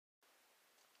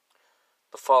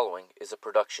The following is a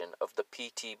production of the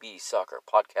PTB Soccer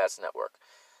Podcast Network,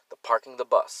 the Parking the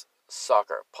Bus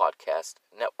Soccer Podcast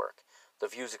Network. The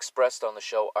views expressed on the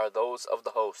show are those of the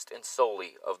host and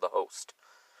solely of the host.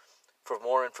 For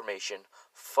more information,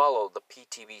 follow the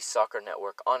PTB Soccer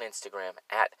Network on Instagram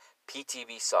at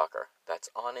PTB Soccer. That's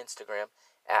on Instagram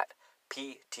at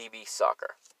PTB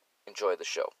Soccer. Enjoy the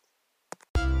show.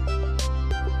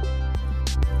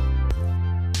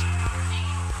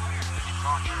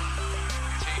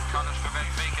 Team colours for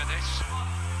Benfica this.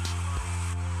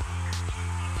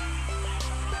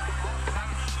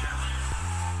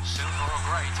 Silver or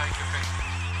grey, take your pick.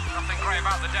 Nothing grey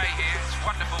about the day here. It's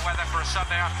wonderful weather for a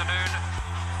Sunday afternoon.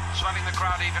 Swelling the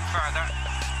crowd even further.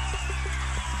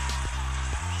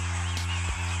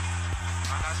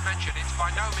 And as mentioned, it's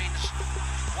by no means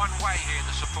one way here,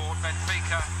 the support.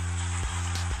 Benfica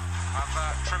have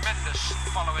a tremendous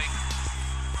following.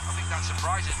 I think that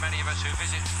surprises many of us who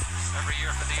visit every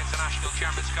year for the International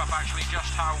Champions Cup, actually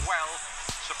just how well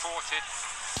supported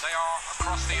they are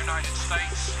across the United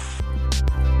States.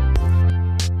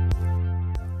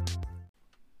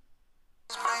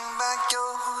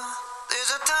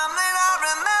 There's a time that I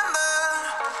remember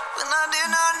when I did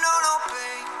not know no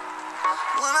pain,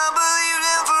 when I believed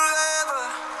in forever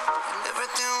and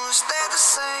everything would stay the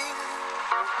same.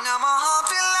 Now my heart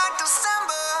feel like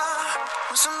December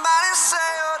when somebody say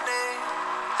your name,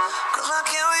 'cause I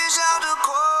can't reach out to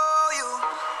call you,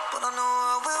 but I know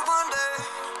I will one day.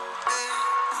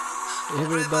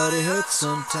 Everybody hurts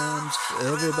sometimes,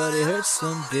 everybody hurts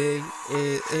someday.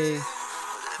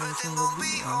 Everything will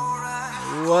be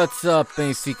alright. What's up,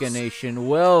 Benfica Nation?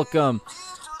 Welcome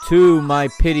to my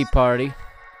pity party.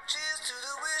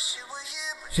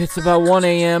 It's about 1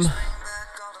 a.m.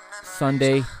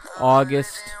 Sunday,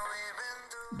 August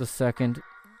the 2nd.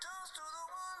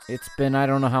 It's been I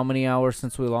don't know how many hours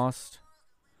since we lost.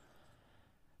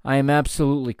 I am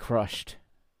absolutely crushed.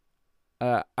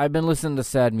 I've been listening to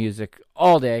sad music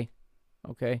all day,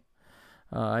 okay?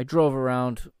 I drove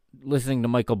around listening to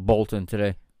Michael Bolton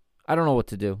today. I don't know what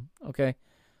to do, okay?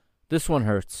 This one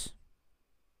hurts.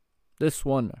 This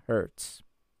one hurts.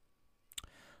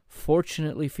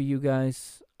 Fortunately for you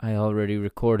guys, I already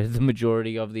recorded the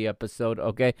majority of the episode,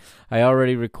 okay? I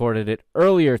already recorded it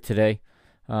earlier today,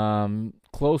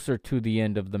 closer to the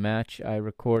end of the match. I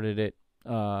recorded it,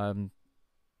 I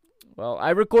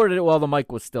recorded it while the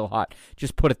mic was still hot.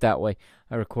 Just put it that way.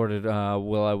 I recorded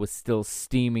while I was still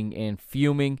steaming and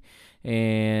fuming,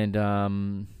 and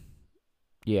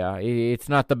yeah, it's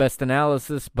not the best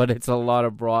analysis, but it's a lot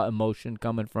of raw emotion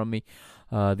coming from me.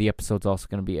 The episode's also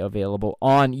going to be available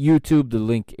on YouTube. The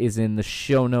link is in the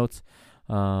show notes.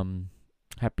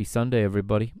 Happy Sunday,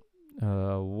 everybody.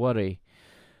 What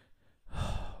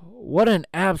an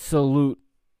absolute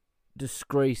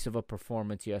disgrace of a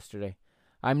performance yesterday.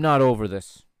 I'm not over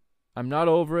this. I'm not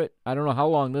over it. I don't know how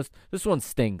long this one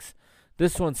stings.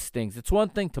 This one stings. It's one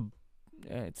thing to...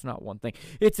 It's not one thing.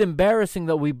 It's embarrassing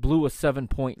that we blew a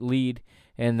 7-point lead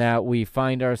and that we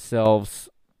find ourselves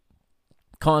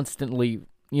constantly,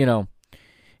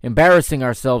 embarrassing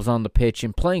ourselves on the pitch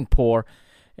and playing poor.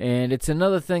 And it's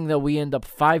another thing that we end up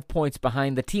 5 points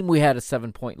behind the team we had a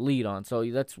 7-point lead on. So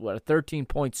that's, a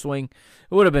 13-point swing.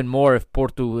 It would have been more if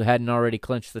Porto hadn't already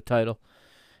clinched the title.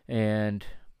 And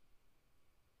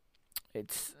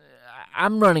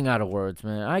I'm running out of words,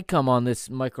 man. I come on this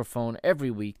microphone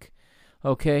every week.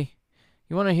 Okay,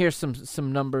 you want to hear some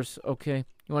numbers? Okay,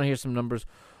 you want to hear some numbers?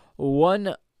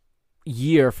 1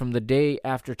 year from the day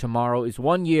after tomorrow is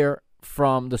 1 year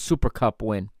from the Super Cup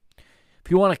win.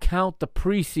 If you want to count the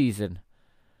preseason,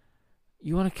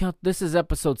 this is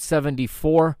episode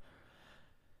 74.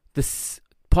 This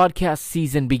podcast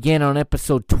season began on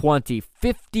episode 20.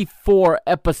 54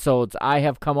 episodes I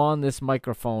have come on this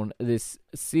microphone this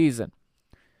season.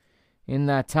 In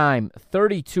that time,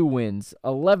 32 wins,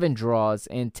 11 draws,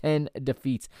 and 10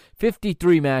 defeats.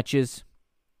 53 matches.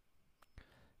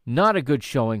 Not a good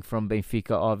showing from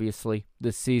Benfica, obviously,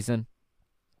 this season.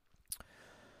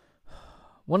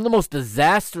 One of the most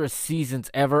disastrous seasons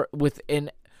ever with a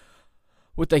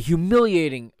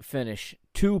humiliating finish.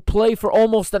 To play for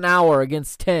almost an hour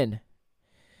against 10.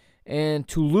 And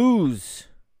to lose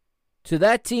to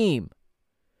that team.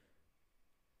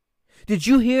 Did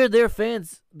you hear their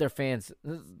fans?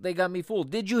 They got me fooled.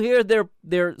 Did you hear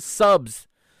their subs?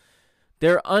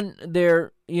 Their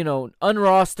unrostered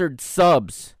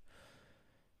subs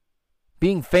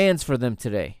being fans for them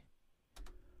today.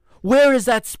 Where is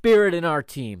that spirit in our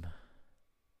team?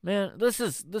 Man,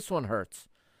 this one hurts.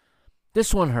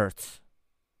 This one hurts.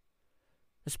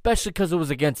 Especially because it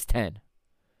was against 10.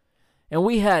 And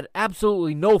we had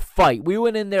absolutely no fight. We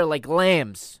went in there like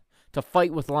lambs to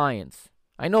fight with lions.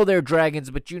 I know they're dragons,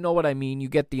 but you know what I mean. You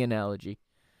get the analogy.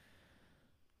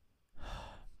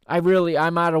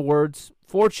 I'm out of words.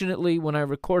 Fortunately, when I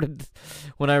recorded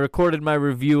my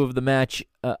review of the match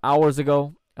hours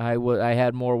ago, I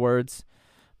had more words,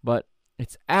 but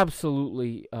it's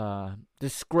absolutely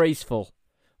disgraceful.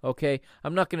 Okay,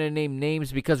 I'm not going to name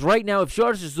names because right now, if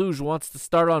Jorge Jesus wants to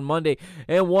start on Monday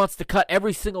and wants to cut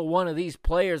every single one of these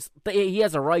players, he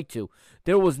has a right to.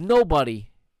 There was nobody,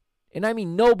 and I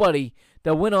mean nobody,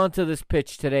 that went onto this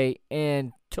pitch today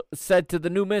and said to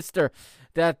the new mister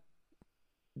that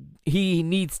he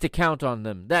needs to count on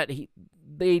them, that he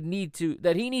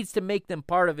needs to make them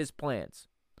part of his plans.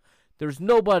 There's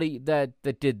nobody that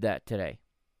did that today.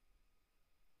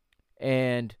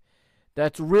 And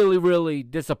that's really, really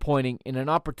disappointing in an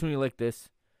opportunity like this.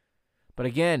 But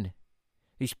again,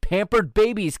 these pampered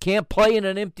babies can't play in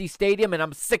an empty stadium, and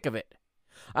I'm sick of it.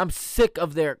 I'm sick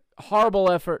of their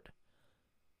horrible effort.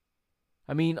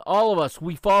 I mean, all of us,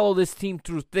 we follow this team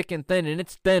through thick and thin, and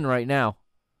it's thin right now.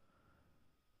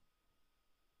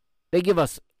 They give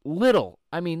us little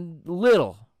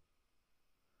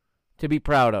to be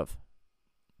proud of.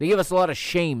 They give us a lot of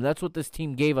shame. That's what this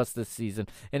team gave us this season,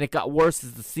 and it got worse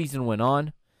as the season went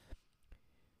on.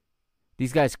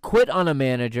 These guys quit on a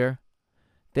manager.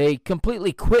 They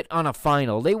completely quit on a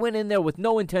final. They went in there with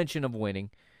no intention of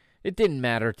winning. It didn't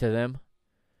matter to them.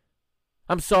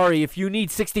 I'm sorry, if you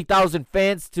need 60,000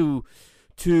 fans to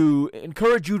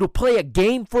encourage you to play a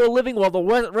game for a living while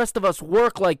the rest of us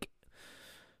work like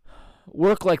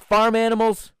farm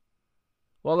animals,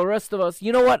 while the rest of us,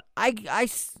 you know what? I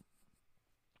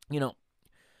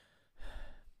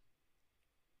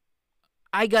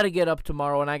got to get up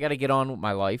tomorrow and I got to get on with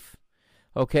my life,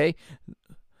 okay?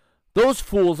 Those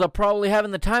fools are probably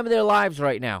having the time of their lives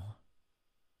right now.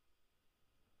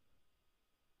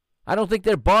 I don't think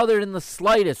they're bothered in the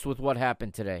slightest with what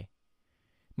happened today.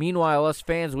 Meanwhile, us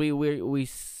fans, we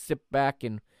sit back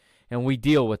and we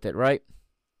deal with it, right?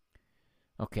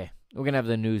 Okay, we're going to have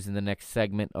the news in the next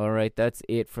segment. All right, that's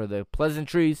it for the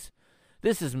pleasantries.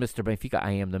 This is Mr. Benfica.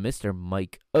 I am the Mr.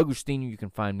 Mike Agustino. You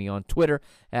can find me on Twitter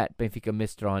at Benfica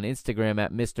Mr. on Instagram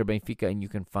at Mr. Benfica, and you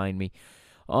can find me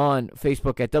on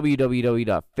Facebook at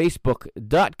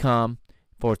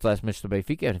www.facebook.com/Mr.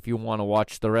 Benfica. And if you want to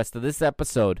watch the rest of this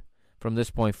episode from this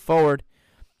point forward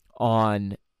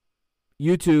on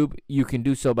YouTube, you can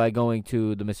do so by going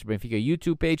to the Mr. Benfica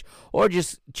YouTube page, or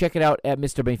just check it out at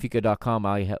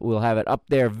MrBenfica.com. We'll have it up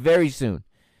there very soon.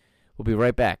 We'll be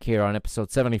right back here on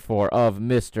episode 74 of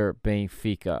Mr.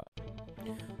 Benfica.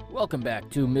 Welcome back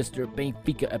to Mr.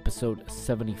 Benfica episode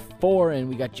 74, and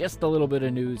we got just a little bit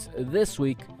of news this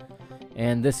week.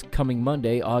 And this coming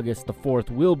Monday, August the 4th,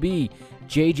 will be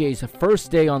JJ's first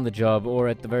day on the job, or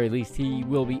at the very least, he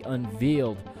will be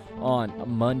unveiled on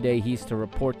Monday. He's to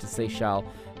report to Seychelles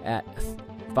at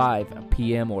 5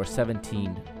 p.m. or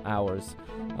 17 hours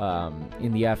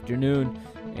in the afternoon,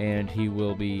 and he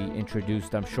will be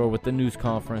introduced, I'm sure, with the news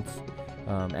conference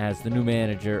as the new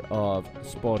manager of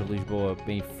Sport Lisboa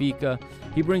Benfica.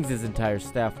 He brings his entire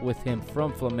staff with him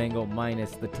from Flamengo,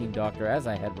 minus the team doctor, as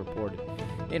I had reported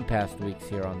in past weeks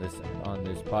here on this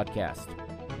podcast.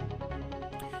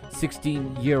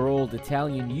 16-year-old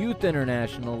Italian youth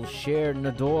international Cher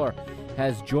Nador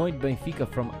has joined Benfica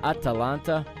from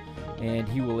Atalanta, and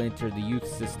he will enter the youth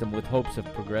system with hopes of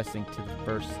progressing to the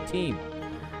first team.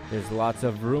 There's lots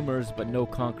of rumors, but no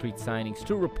concrete signings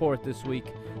to report this week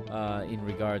in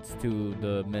regards to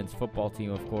the men's football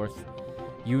team, of course.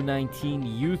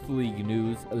 U19 Youth League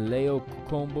news: Leo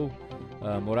Combo,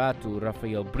 Morato,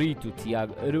 Rafael Brito,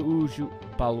 Tiago Araújo,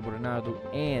 Paulo Bernardo,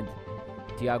 and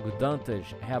Tiago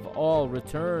Dantas have all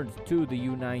returned to the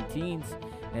U19s,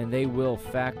 and they will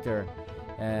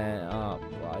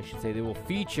they will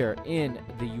feature in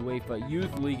the UEFA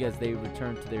Youth League as they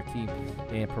return to their team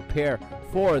and prepare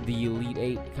for the Elite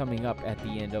Eight coming up at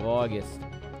the end of August.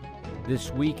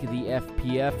 This week, the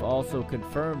FPF also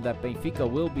confirmed that Benfica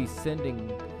will be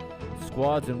sending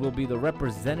squads and will be the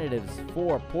representatives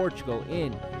for Portugal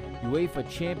in UEFA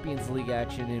Champions League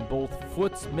action in both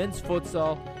men's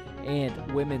futsal and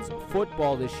women's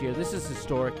football this year. This is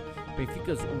historic.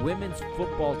 Benfica's women's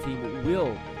football team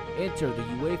will enter the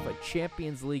UEFA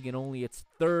Champions League in only its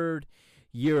third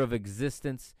year of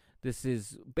existence. This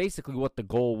is basically what the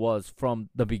goal was from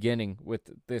the beginning with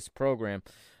this program.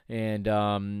 And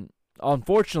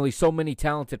unfortunately, so many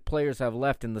talented players have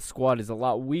left, and the squad is a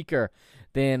lot weaker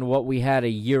than what we had a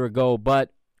year ago.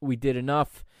 But we did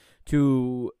enough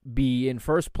to be in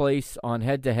first place on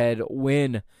head-to-head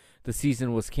when the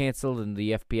season was canceled, and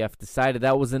the FPF decided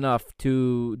that was enough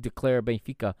to declare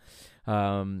Benfica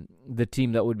the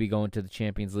team that would be going to the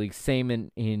Champions League.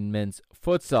 Same in men's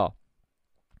futsal.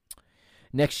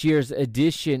 Next year's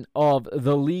edition of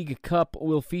the League Cup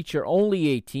will feature only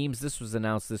 8 teams. This was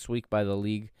announced this week by the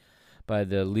league, by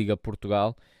the Liga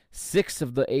Portugal. 6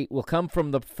 of the 8 will come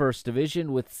from the first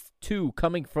division, with 2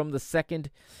 coming from the second,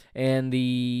 and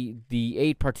the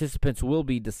 8 participants will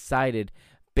be decided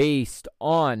based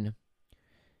on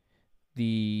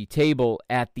the table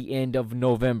at the end of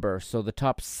November. So the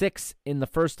top 6 in the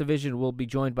first division will be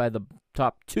joined by the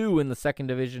top 2 in the second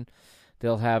division.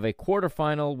 They'll have a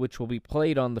quarterfinal, which will be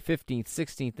played on the 15th,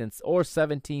 16th, or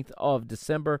 17th of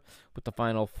December, with the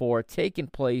final 4 taking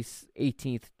place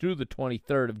 18th through the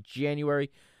 23rd of January.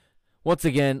 Once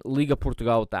again, Liga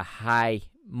Portugal with a high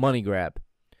money grab.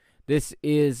 This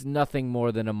is nothing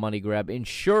more than a money grab,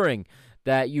 ensuring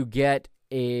that you get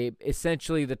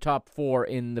essentially the top 4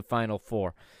 in the final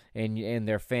 4. And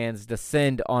their fans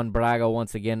descend on Braga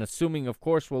once again, assuming, of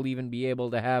course, we'll even be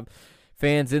able to have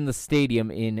fans in the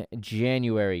stadium in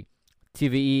January.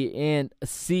 TVE and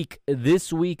SEEK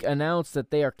this week announced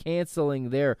that they are canceling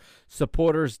their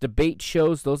supporters debate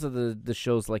shows. Those are the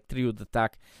shows like Trio de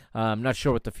Tac. I'm not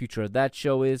sure what the future of that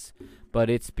show is, but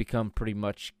it's become pretty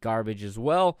much garbage as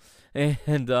well.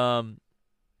 And,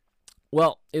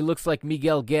 well, it looks like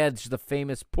Miguel Guedes, the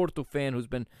famous Porto fan who's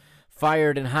been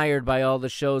fired and hired by all the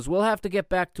shows, will have to get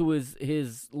back to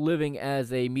his living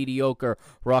as a mediocre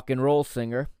rock and roll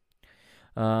singer.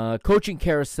 Coaching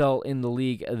carousel in the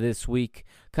league this week.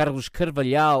 Carlos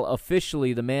Carvalhal,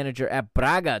 officially the manager at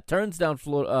Braga, turns down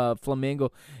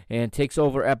Flamengo and takes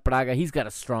over at Braga. He's got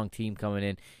a strong team coming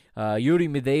in. Yuri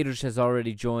Medeiros has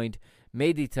already joined.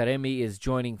 Mehdi Taremi is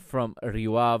joining from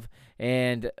Rio Ave,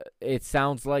 and it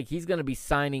sounds like he's going to be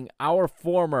signing our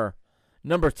former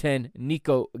number 10,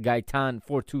 Nico Gaitan,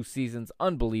 for 2 seasons.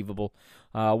 Unbelievable.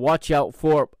 Watch out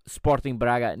for Sporting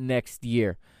Braga next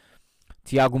year.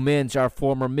 Tiago Mendes, our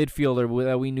former midfielder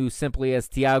that we knew simply as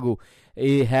Tiago,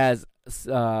 has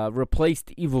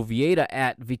replaced Ivo Vieira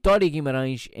at Vitória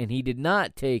Guimarães, and he did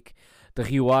not take the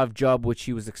Rio Ave job, which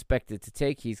he was expected to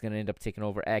take. He's going to end up taking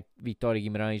over at Vitória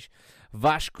Guimarães.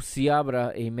 Vasco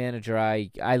Seabra, a manager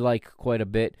I like quite a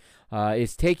bit,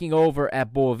 is taking over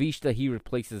at Boa Vista. He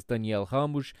replaces Daniel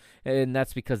Ramos, and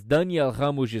that's because Daniel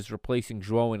Ramos is replacing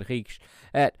João Henriques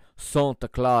at Santa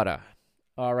Clara.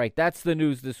 All right, that's the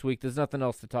news this week. There's nothing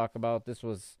else to talk about. This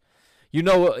was,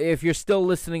 if you're still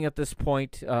listening at this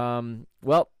point,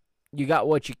 well, you got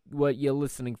what you're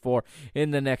listening for.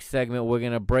 In the next segment, we're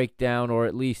going to break down, or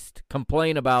at least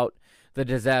complain about, the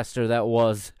disaster that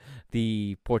was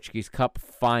the Portuguese Cup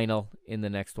final in the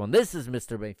next one. This is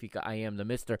Mr. Benfica. I am the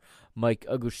Mr. Mike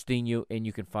Agostinho, and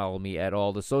you can follow me at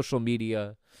all the social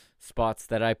media spots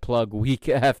that I plug week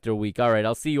after week. All right,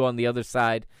 I'll see you on the other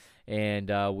side, and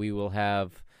we will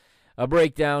have a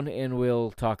breakdown, and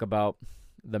we'll talk about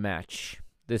the match.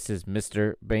 This is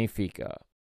Mr. Benfica.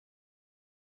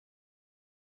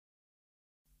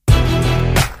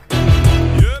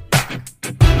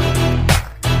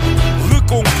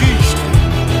 Reconquista.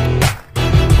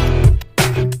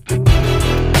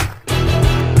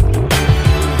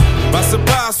 Passo a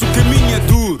passo, o caminho é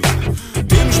duro.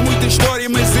 Temos muita história,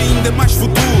 mas ainda mais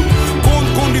futuro.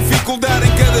 Conto com dificuldade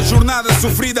em cada jornada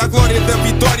sofrida. A glória da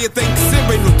vitória tem que ser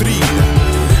bem nutrida.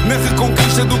 Na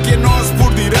reconquista do que é nosso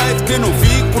por direito, que eu não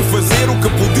fico por fazer o que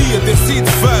podia ter sido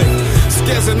feito. Se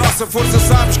queres a nossa força,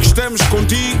 sabes que estamos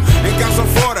contigo. Em casa ou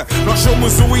fora, nós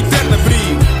somos o eterno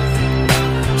abrigo.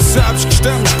 Sabes que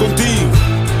estamos contigo.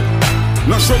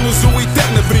 Nós somos o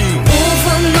eterno abrigo. Ouve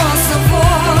a nossa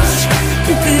voz,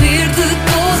 o querer de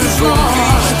todos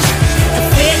nós. A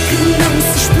fé que não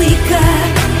se explica.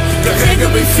 Carrega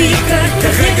Benfica,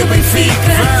 carrega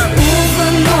Benfica. Ouve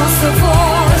a nossa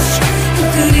voz, o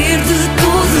querer de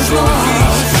todos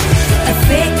nós. A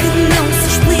fé que não se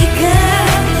explica.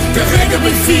 Carrega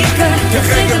Benfica,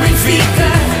 carrega Benfica.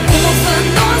 Ouve a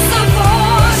nossa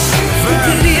voz, o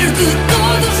querer de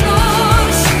todos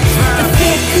nós. A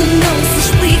fé que não se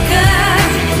explica.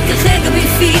 Carrega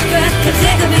Benfica,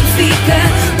 carrega Benfica.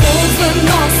 Ouve a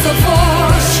nossa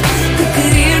voz, o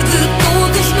querer de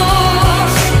todos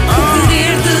nós. O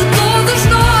querer de todos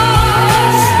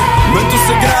nós. Manto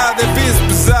sagrado é peso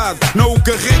pesado. Não o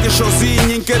carregas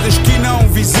sozinho, em cada esquina há um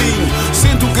vizinho.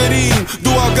 Sente o carinho,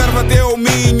 do Algarve até ao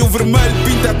Minho. O vermelho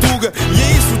pinta a tuga e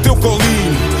é isso o teu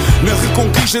colinho. Na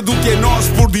reconquista do que é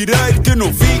nosso por direito, que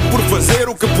não fico por fazer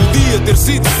o que podia ter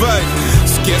sido feito.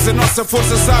 Se queres a nossa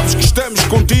força, sabes que estamos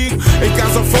contigo. Em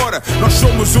casa ou fora, nós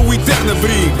somos o eterno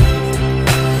abrigo.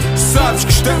 Sabes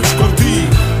que estamos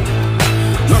contigo.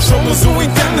 Nós somos o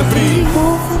eterno abrigo.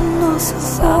 Ouve a nossa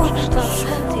voz,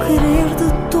 o querer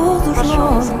de todos todos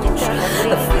nós. A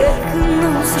fé que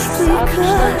não se explica.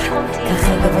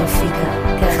 Carrega Benfica,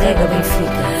 carrega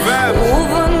Benfica.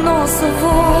 Ouve a nossa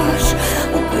voz,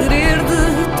 o querer de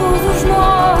todos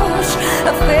nós.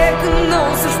 A fé que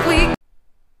não se explica.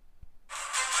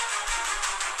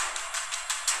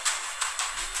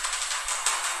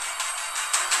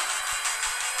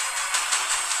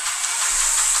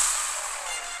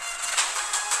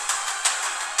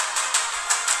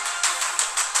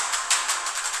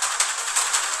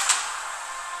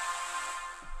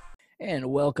 And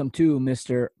welcome to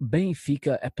Mr.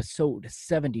 Benfica episode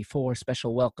 74.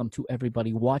 Special welcome to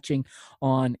everybody watching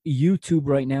on YouTube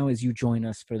right now as you join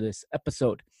us for this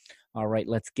episode. All right,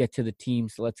 let's get to the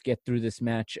teams. Let's get through this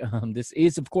match. This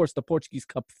is, of course, the Portuguese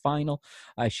Cup final.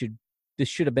 This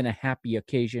should have been a happy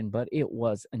occasion, but it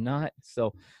was not.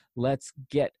 So let's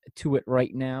get to it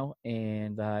right now.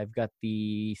 And I've got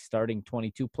the starting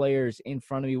 22 players in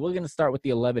front of me. We're going to start with the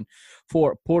 11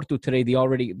 for Porto today. The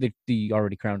already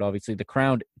crowned, obviously, the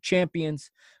crowned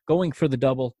champions, going for the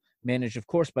double, managed, of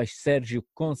course, by Sergio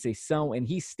Conceição. And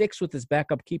he sticks with his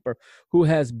backup keeper, who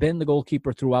has been the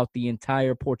goalkeeper throughout the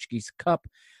entire Portuguese Cup.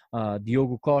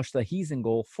 Diogo Costa, he's in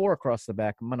goal, 4 across the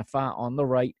back. Manafá on the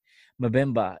right.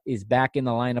 Mbemba is back in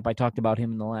the lineup. I talked about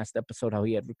him in the last episode, how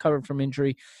he had recovered from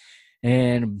injury.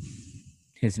 And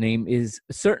his name is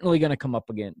certainly going to come up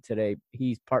again today.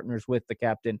 He partners with the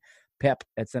captain, Pep,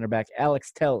 at center back.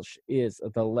 Alex Telch is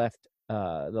the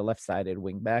left-sided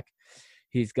wing back.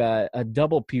 He's got a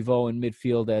double pivot in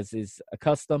midfield, as is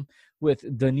custom, with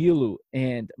Danilo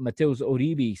and Mateus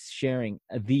Uribe sharing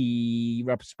the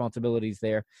responsibilities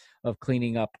there of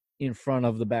cleaning up in front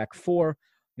of the back four.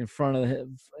 In front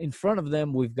of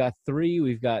them, we've got 3.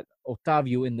 We've got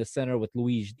Otávio in the center with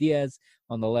Luis Diaz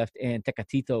on the left and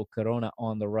Tecatito Corona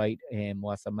on the right. And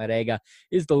Moacir Marega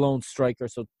is the lone striker.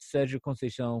 So Sergio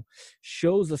Conceição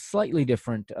shows a slightly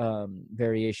different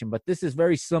variation, but this is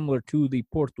very similar to the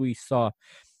Porto we saw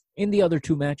in the other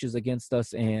 2 matches against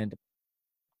us. And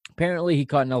apparently he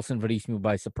caught Nelson Veríssimo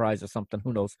by surprise or something.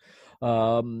 Who knows?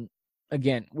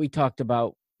 Again, we talked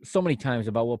about so many times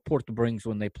about what Porto brings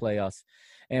when they play us.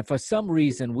 And for some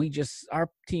reason, our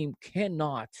team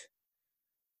cannot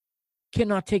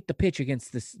take the pitch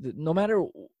against this, no matter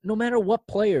what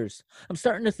players. I'm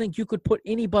starting to think you could put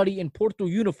anybody in Porto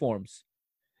uniforms,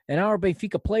 and our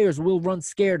Benfica players will run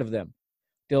scared of them.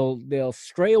 They'll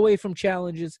stray away from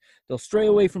challenges. They'll stray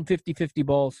away from 50-50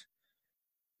 balls.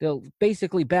 They'll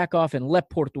basically back off and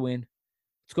let Porto in.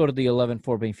 Let's go to the 11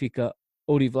 for Benfica.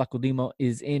 Odi Vlachodimo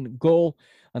is in goal.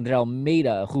 André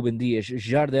Almeida, Ruben Dias,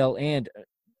 Jardel, and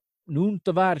Nuno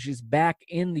Tavares is back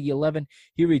in the 11.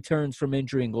 He returns from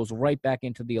injury and goes right back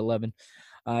into the 11.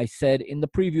 I said in the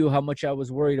preview how much I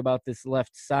was worried about this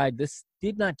left side. This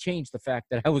did not change the fact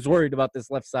that I was worried about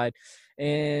this left side.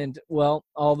 And, well,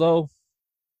 although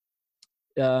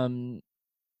it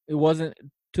wasn't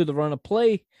to the run of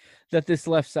play that this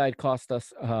left side cost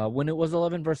us, when it was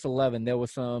 11 versus 11, there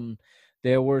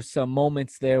were some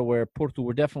moments there where Porto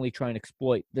were definitely trying to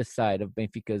exploit this side of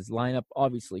Benfica's lineup,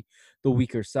 obviously the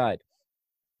weaker side.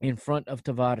 In front of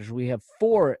Tavares, we have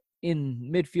 4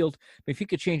 in midfield.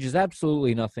 Benfica changes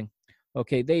absolutely nothing.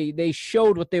 Okay, they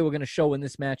showed what they were going to show in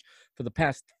this match for the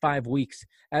past 5 weeks.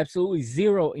 Absolutely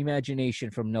zero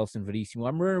imagination from Nelson Veríssimo.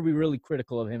 I'm going to be really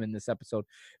critical of him in this episode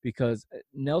because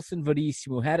Nelson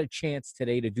Veríssimo had a chance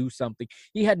today to do something.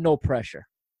 He had no pressure.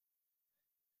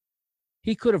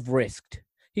 He could have risked.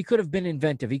 He could have been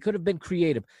inventive. He could have been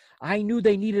creative. I knew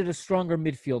they needed a stronger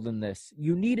midfield than this.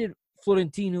 You needed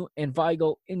Florentino and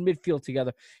Weigl in midfield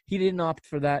together. He didn't opt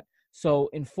for that. So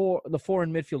the 4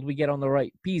 in midfield, we get on the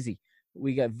right, Pizzi.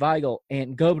 We got Weigl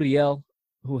and Gabriel,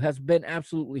 who has been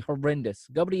absolutely horrendous.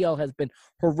 Gabriel has been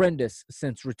horrendous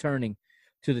since returning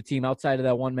to the team outside of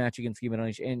that one match against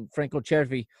Guimarães. And Franco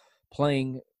Cervi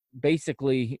playing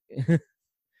basically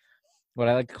what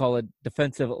I like to call a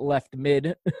defensive left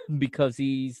mid because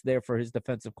he's there for his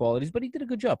defensive qualities, but he did a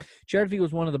good job. Cervi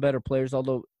was one of the better players,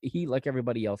 although he, like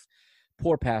everybody else,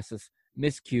 poor passes,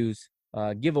 miscues,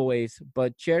 giveaways,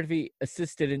 but Cervi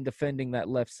assisted in defending that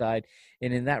left side,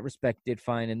 and in that respect did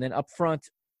fine. And then up front,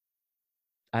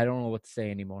 I don't know what to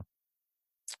say anymore.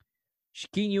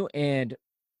 Chiquinho and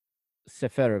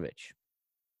Seferovic.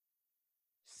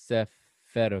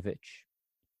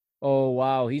 Oh,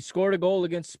 wow. He scored a goal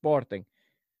against Sporting.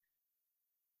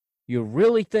 You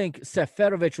really think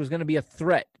Seferovic was going to be a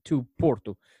threat to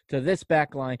Porto, to this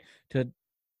back line, to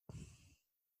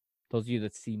those of you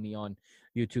that see me on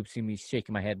YouTube, see me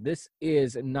shaking my head. This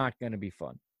is not going to be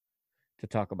fun to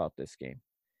talk about this game.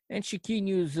 And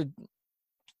Chiquinho's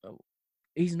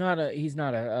He's not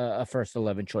a first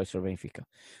 11 choice for Benfica.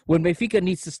 When Benfica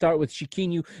needs to start with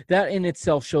Chiquinho, that in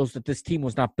itself shows that this team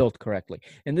was not built correctly.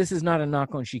 And this is not a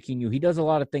knock on Chiquinho. He does a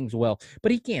lot of things well,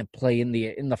 but he can't play in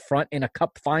the front in a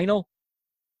cup final.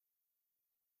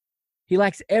 He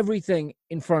lacks everything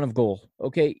in front of goal.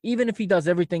 Okay, even if he does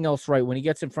everything else right, when he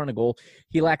gets in front of goal,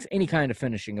 he lacks any kind of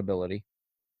finishing ability.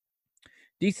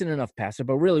 Decent enough passer,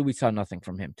 but really we saw nothing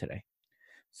from him today.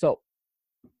 So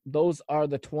those are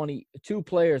the 22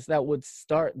 players that would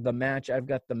start the match. I've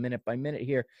got the minute by minute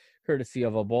here, courtesy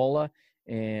of Ebola.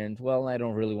 And, well, I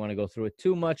don't really want to go through it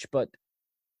too much, but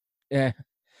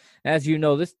as you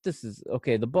know, this is,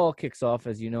 okay, the ball kicks off,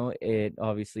 as you know, at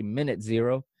obviously minute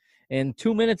 0. And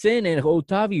 2 minutes in, and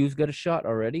Otavio's got a shot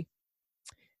already.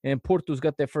 And Porto's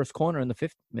got their first corner in the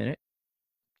 5th minute.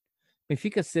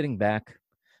 Benfica's sitting back.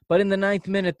 But in the 9th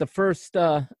minute, the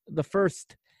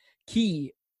first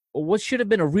key, what should have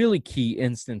been a really key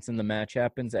instance in the match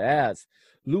happens as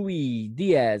Luis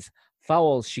Diaz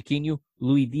fouls Chiquinho.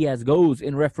 Luis Diaz goes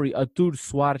in referee Artur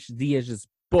Soares Diaz's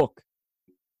book.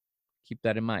 Keep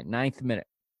that in mind. 9th minute.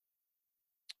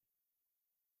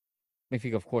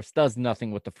 Benfica, of course, does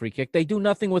nothing with the free kick. They do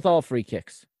nothing with all free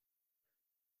kicks.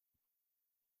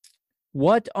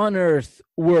 What on earth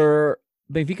were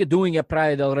Benfica doing at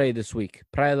Praia del Rei this week?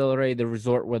 Praia del Rei, the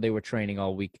resort where they were training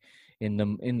all week in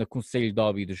the Conselho de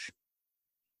Óbidos.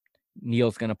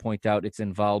 Neil's going to point out it's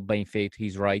in Val Bem Feito.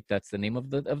 He's right. That's the name of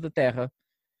the terra.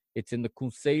 It's in the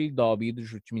Conselho de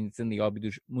Óbidos, which means it's in the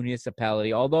Óbidos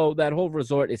municipality. Although that whole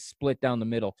resort is split down the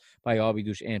middle by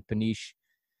Óbidos and Peniche.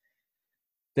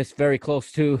 That's very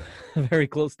close to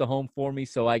home for me,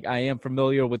 so I am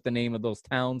familiar with the name of those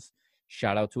towns.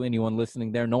 Shout out to anyone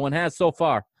listening there. No one has so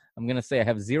far. I'm going to say I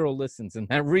have 0 listens in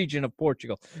that region of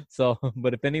Portugal. So,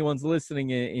 but if anyone's listening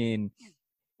in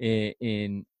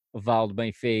Val de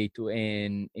Benfeito,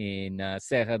 in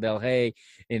Serra del Rei,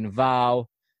 in Val,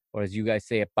 or as you guys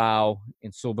say, Pau,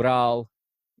 in Sobral,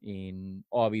 in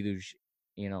Óbidos,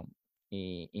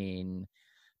 in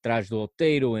Trás do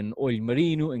Outeiro, in Olho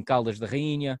Marino, in Caldas da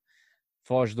Rainha,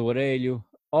 Foz do Orelho,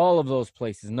 all of those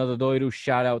places. Another Doiro,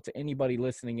 shout out to anybody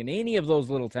listening in any of those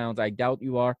little towns. I doubt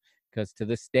you are, because to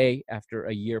this day, after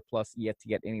a year plus, yet to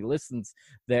get any listens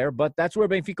there. But that's where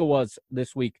Benfica was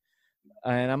this week.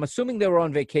 And I'm assuming they were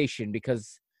on vacation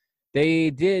because they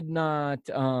did not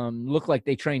look like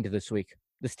they trained this week.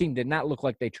 This team did not look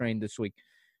like they trained this week.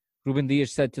 Ruben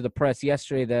Dias said to the press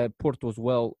yesterday that Porto was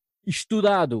well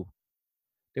estudado.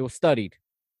 They were studied.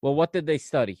 Well, what did they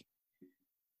study?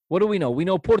 What do we know? We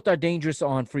know Porto are dangerous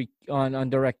on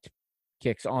direct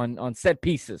kicks, on set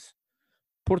pieces.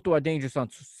 Porto are dangerous on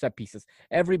set pieces.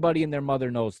 Everybody and their mother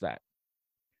knows that.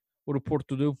 What do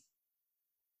Porto do?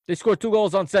 They scored 2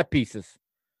 goals on set pieces.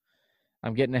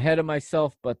 I'm getting ahead of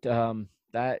myself, but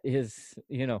that is,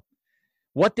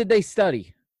 what did they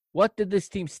study? What did this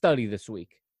team study this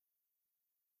week?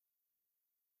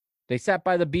 They sat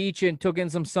by the beach and took in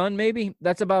some sun, maybe?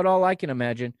 That's about all I can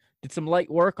imagine. Did some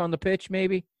light work on the pitch,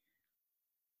 maybe?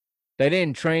 They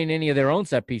didn't train any of their own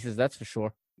set pieces, that's for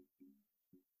sure.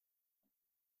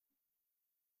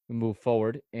 We move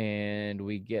forward, and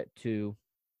we get to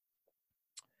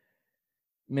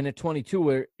minute 22,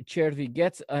 where Chervi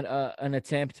gets an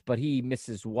attempt, but he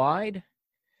misses wide.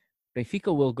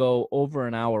 Benfica will go over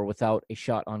an hour without a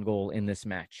shot on goal in this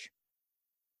match.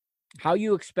 How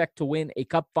you expect to win a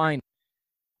cup final?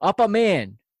 Up a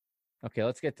man. Okay,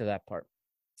 let's get to that part.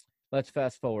 Let's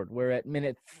fast forward. We're at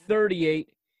minute 38,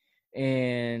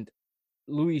 and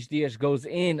Luis Diaz goes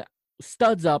in,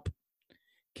 studs up,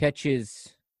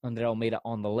 catches Andre Almeida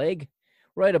on the leg,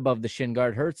 right above the shin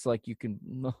guard. Hurts like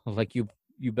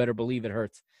you better believe it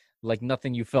hurts, like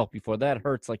nothing you felt before. That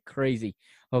hurts like crazy.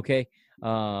 Okay,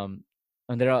 Luis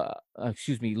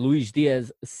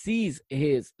Diaz sees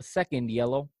his second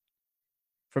yellow.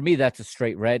 For me, that's a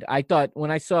straight red. I thought when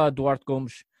I saw Duarte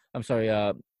Gomes,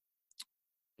 Soares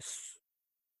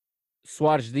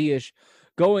Dias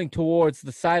going towards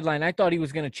the sideline, I thought he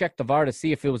was going to check the VAR to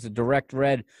see if it was a direct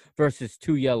red versus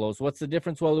 2 yellows. What's the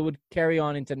difference? Well, it would carry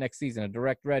on into next season. A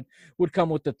direct red would come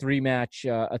with a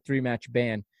 3-match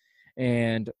ban.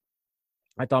 And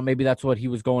I thought maybe that's what he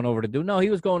was going over to do. No, he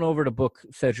was going over to book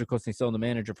Sergio Conceição, the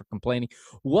manager, for complaining.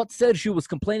 What Sergio was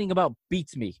complaining about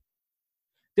beats me.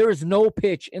 There is no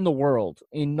pitch in the world,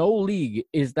 in no league,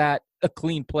 is that a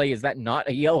clean play? Is that not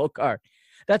a yellow card?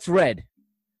 That's red.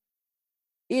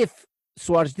 If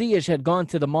Soares Dias had gone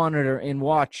to the monitor and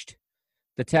watched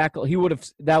the tackle, you would have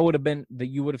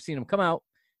seen him come out.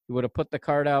 He would have put the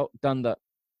card out, done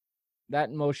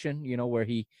that motion, where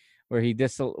he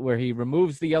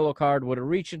removes the yellow card, would have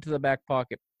reached into the back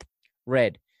pocket,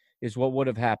 red. is what would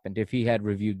have happened if he had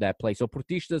reviewed that play. So,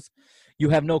 Portistas, you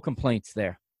have no complaints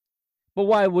there. But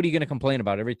why? What are you going to complain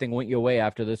about? Everything went your way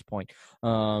after this point.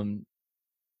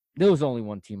 There was only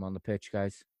one team on the pitch,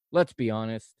 guys. Let's be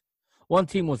honest. One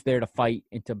team was there to fight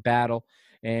and to battle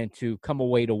and to come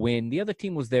away to win. The other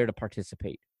team was there to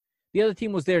participate. The other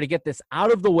team was there to get this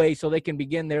out of the way so they can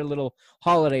begin their little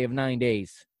holiday of 9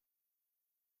 days.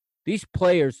 These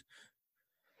players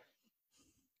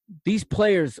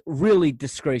really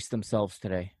disgraced themselves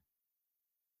today.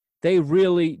 They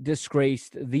really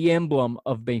disgraced the emblem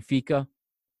of Benfica.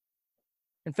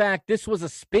 In fact, this was a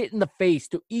spit in the face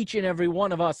to each and every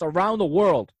one of us around the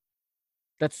world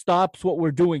that stops what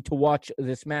we're doing to watch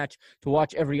this match, to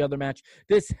watch every other match.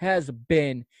 This has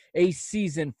been a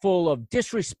season full of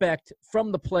disrespect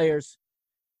from the players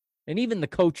and even the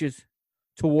coaches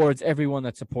towards everyone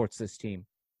that supports this team.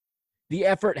 The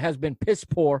effort has been piss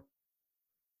poor.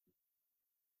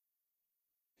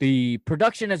 The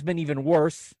production has been even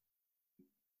worse.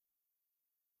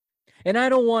 And I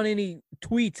don't want any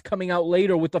tweets coming out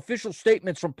later with official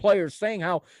statements from players saying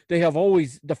how they have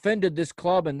always defended this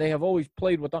club and they have always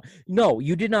played with honor. No,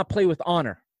 you did not play with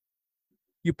honor.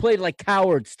 You played like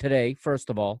cowards today,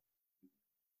 first of all.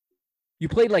 You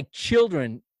played like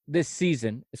children this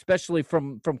season, especially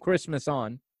from Christmas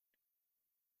on.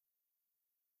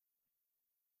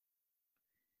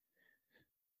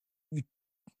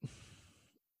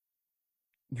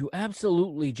 You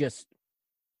absolutely just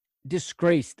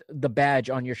disgraced the badge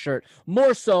on your shirt,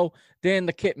 more so than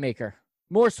the kit maker,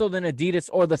 more so than Adidas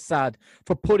or the SAD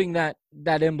for putting that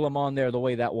emblem on there the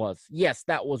way that was. Yes,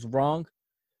 that was wrong.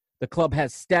 The club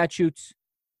has statutes.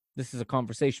 This is a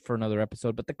conversation for another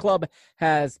episode, but the club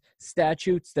has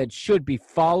statutes that should be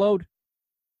followed.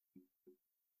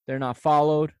 They're not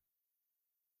followed,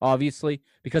 obviously,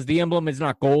 because the emblem is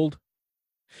not gold.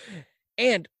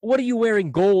 And what are you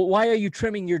wearing gold? Why are you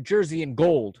trimming your jersey in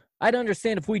gold? I'd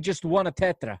understand if we just won a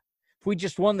Tetra, if we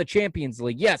just won the Champions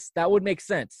League. Yes, that would make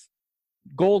sense.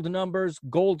 Gold numbers,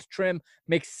 gold trim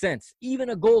makes sense. Even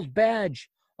a gold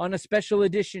badge on a special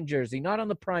edition jersey, not on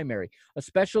the primary, a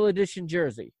special edition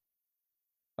jersey.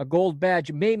 A gold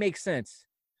badge may make sense.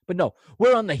 But no,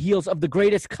 we're on the heels of the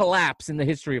greatest collapse in the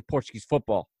history of Portuguese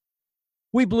football.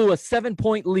 We blew a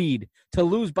 7-point lead to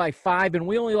lose by 5, and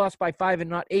we only lost by 5 and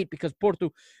not 8 because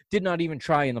Porto did not even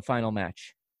try in the final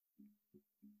match.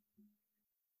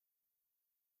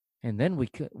 And then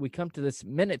we come to this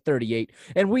minute 38,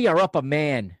 and we are up a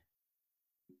man.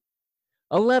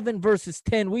 11 versus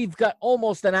 10. We've got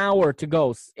almost an hour to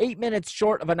go. 8 minutes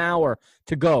short of an hour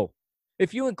to go.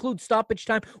 If you include stoppage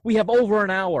time, we have over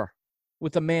an hour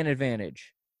with a man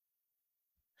advantage.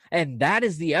 And that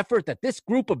is the effort that this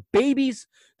group of babies,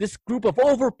 this group of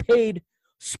overpaid,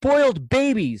 spoiled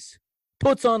babies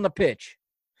puts on the pitch.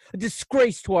 A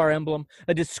disgrace to our emblem,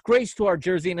 a disgrace to our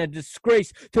jersey, and a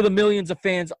disgrace to the millions of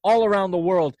fans all around the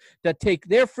world that take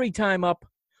their free time up.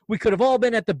 We could have all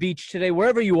been at the beach today,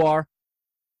 wherever you are.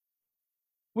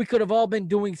 We could have all been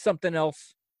doing something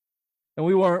else. And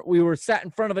we weren't. We were sat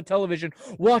in front of a television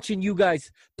watching you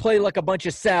guys play like a bunch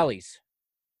of Sallies.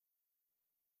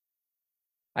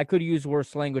 I could use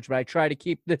worse language, but I try to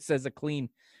keep this as a clean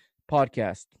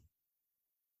podcast.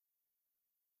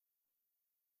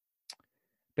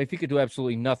 Benfica do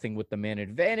absolutely nothing with the man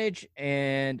advantage,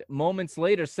 and moments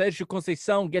later, Sergio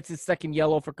Conceição gets his second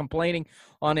yellow for complaining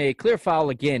on a clear foul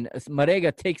again.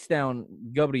 Marega takes down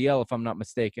Gabriel, if I'm not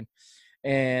mistaken,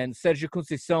 and Sergio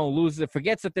Conceição loses it,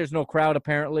 forgets that there's no crowd,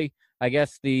 apparently. I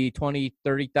guess the 20,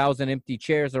 30,000 empty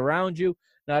chairs around you,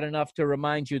 not enough to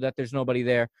remind you that there's nobody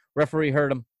there. Referee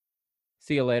heard him.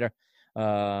 See you later.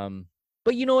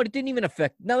 But you know what? It didn't even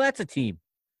affect. Now, that's a team.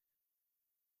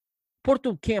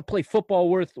 Porto can't play football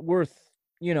worth,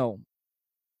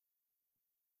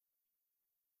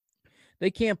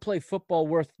 they can't play football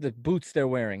worth the boots they're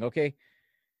wearing, okay?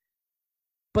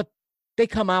 But they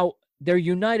come out, they're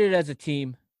united as a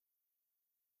team.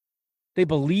 They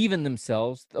believe in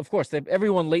themselves. Of course,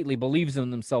 everyone lately believes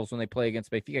in themselves when they play against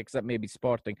Benfica, except maybe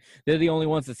Sporting. They're the only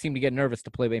ones that seem to get nervous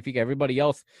to play Benfica. Everybody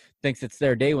else thinks it's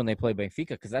their day when they play Benfica,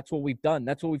 because that's what we've done.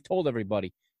 That's what we've told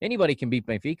everybody. Anybody can beat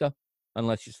Benfica.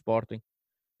 Unless you're Sporting.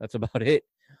 That's about it.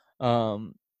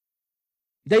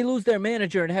 They lose their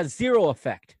manager and it has zero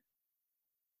effect.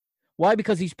 Why?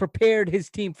 Because he's prepared his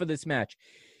team for this match.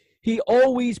 He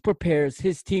always prepares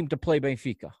his team to play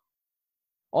Benfica.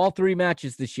 All 3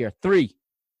 matches this year. 3.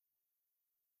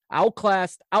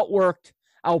 Outclassed, outworked,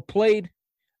 outplayed,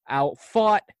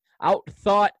 outfought,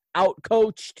 outthought,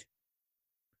 outcoached.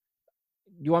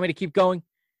 You want me to keep going?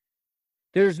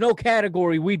 There's no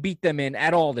category we beat them in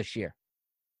at all this year.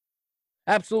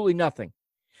 Absolutely nothing.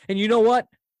 And you know what?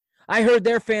 I heard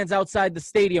their fans outside the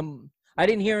stadium. I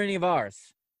didn't hear any of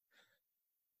ours.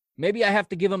 Maybe I have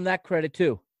to give them that credit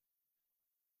too.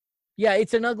 Yeah,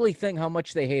 it's an ugly thing how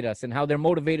much they hate us and how they're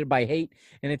motivated by hate,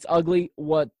 and it's ugly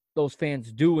what those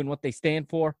fans do and what they stand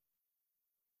for.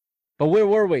 But where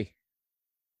were we?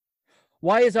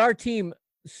 Why is our team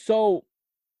so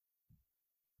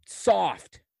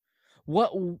soft?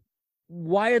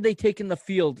 Why are they taking the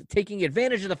field, taking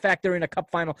advantage of the fact they're in a cup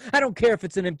final? I don't care if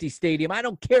it's an empty stadium. I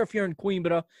don't care if you're in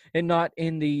Coimbra and not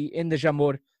in the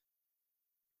Jamor.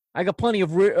 I got plenty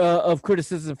of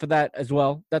criticism for that as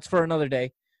well. That's for another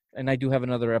day. And I do have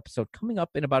another episode coming up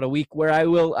in about a week where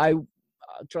I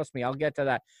trust me, I'll get to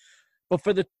that. But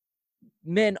for the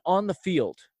men on the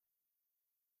field,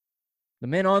 the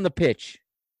men on the pitch,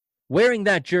 wearing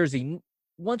that jersey,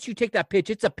 once you take that pitch,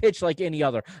 it's a pitch like any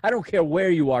other. I don't care where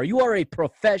you are. You are a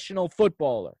professional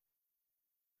footballer.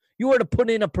 You are to put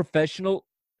in a professional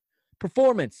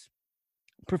performance,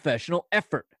 professional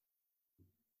effort.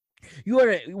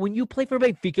 When you play for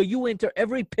Benfica, you enter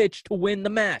every pitch to win the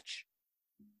match.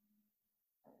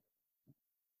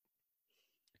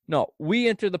 No, we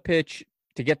enter the pitch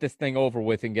to get this thing over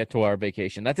with and get to our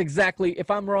vacation. That's exactly, if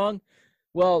I'm wrong,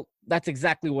 well, that's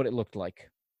exactly what it looked like.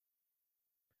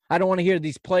 I don't want to hear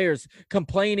these players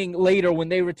complaining later when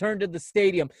they return to the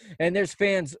stadium and there's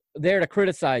fans there to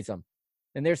criticize them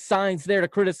and there's signs there to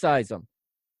criticize them.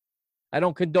 I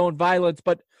don't condone violence,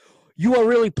 but you are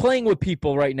really playing with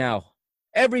people right now.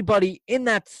 Everybody in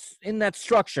that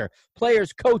structure,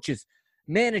 players, coaches,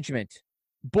 management,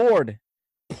 board,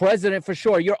 president for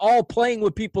sure. You're all playing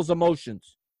with people's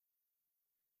emotions.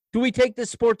 Do we take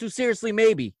this sport too seriously?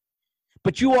 Maybe.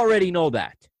 But you already know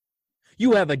that.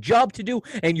 You have a job to do,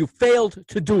 and you failed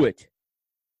to do it.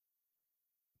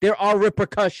 There are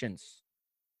repercussions.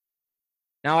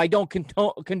 Now, I don't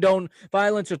condone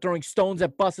violence or throwing stones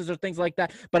at buses or things like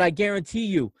that, but I guarantee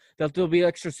you that there'll be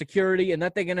extra security and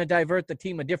that they're going to divert the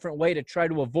team a different way to try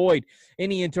to avoid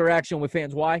any interaction with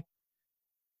fans. Why?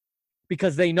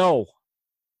 Because they know.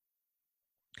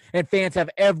 And fans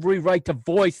have every right to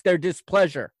voice their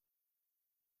displeasure.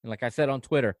 And like I said on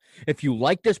Twitter, if you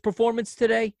like this performance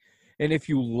today, and if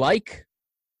you like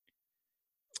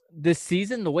this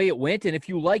season, the way it went, and if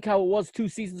you like how it was 2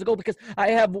 seasons ago, because I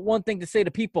have one thing to say to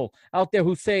people out there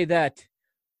who say that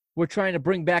we're trying to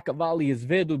bring back Avali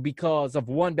Izvedu because of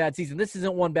one bad season. This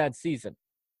isn't one bad season.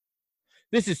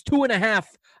 This is 2.5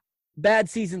 bad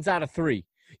seasons out of 3.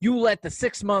 You let the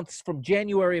 6 months from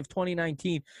January of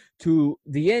 2019 to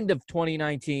the end of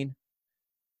 2019,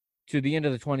 to the end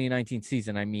of the 2019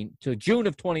 season, to June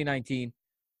of 2019,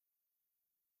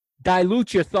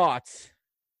 dilute your thoughts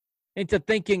into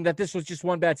thinking that this was just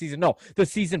one bad season. No, the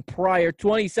season prior,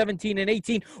 2017 and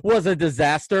 18, was a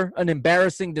disaster, an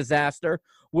embarrassing disaster,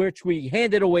 which we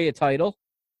handed away a title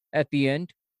at the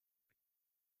end.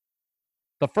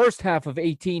 The first half of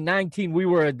 18-19, we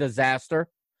were a disaster.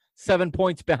 7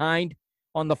 points behind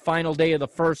on the final day of the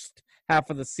first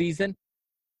half of the season.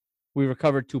 We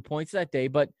recovered 2 points that day,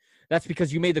 but that's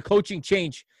because you made the coaching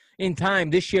change in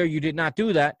time. This year, you did not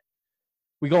do that.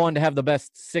 We go on to have the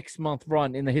best 6-month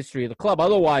run in the history of the club.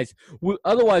 Otherwise, we're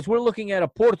looking at a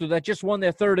Porto that just won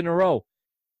their 3rd in a row,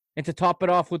 and to top it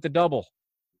off with the double.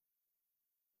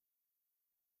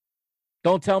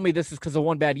 Don't tell me this is because of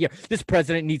one bad year. This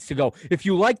president needs to go. If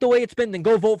you like the way it's been, then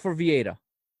go vote for Vieira.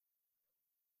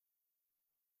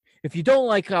 If you don't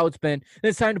like how it's been, then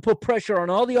it's time to put pressure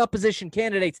on all the opposition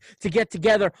candidates to get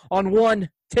together on one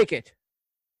ticket.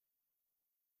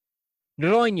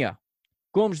 Noronha,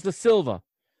 Gomes da Silva,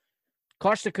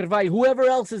 Costa Carvalho, whoever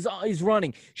else is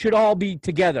running, should all be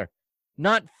together.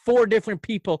 Not 4 different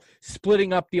people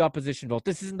splitting up the opposition vote.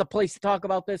 This isn't the place to talk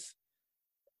about this.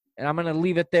 And I'm going to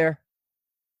leave it there.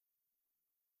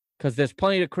 Because there's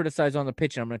plenty to criticize on the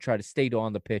pitch, and I'm going to try to stay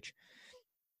on the pitch.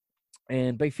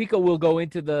 And Benfica will go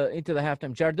into the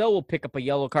halftime. Jardel will pick up a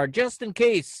yellow card just in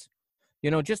case.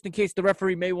 Just in case the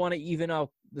referee may want to even out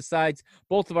the sides.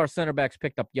 Both of our center backs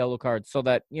picked up yellow cards so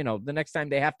that, the next time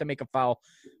they have to make a foul,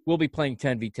 we'll be playing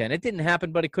 10v10. It didn't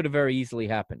happen, but it could have very easily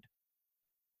happened.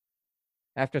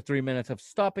 After 3 minutes of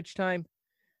stoppage time,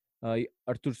 Artur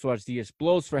Soares Diaz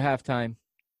blows for halftime,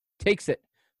 takes it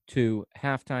to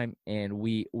halftime, and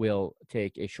we will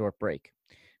take a short break.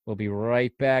 We'll be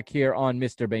right back here on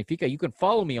Mr. Benfica. You can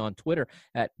follow me on Twitter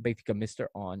at Benfica Mr.,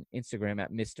 on Instagram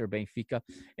at Mr. Benfica,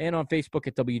 and on Facebook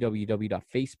at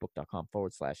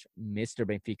www.facebook.com/Mr.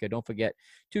 Benfica. Don't forget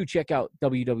to check out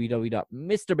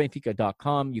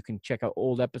www.mrbenfica.com. You can check out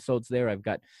old episodes there. I've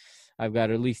got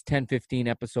at least 10, 15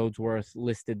 episodes worth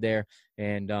listed there.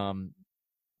 And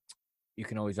you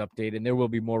can always update. And there will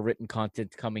be more written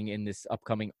content coming in this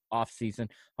upcoming off season.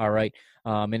 All right.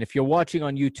 And if you're watching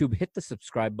on YouTube, hit the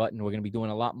subscribe button. We're going to be doing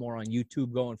a lot more on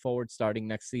YouTube going forward, starting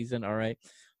next season. All right.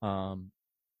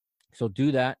 So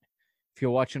do that. If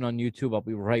you're watching on YouTube, I'll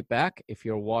be right back. If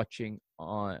you're watching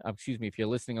on, if you're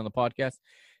listening on the podcast,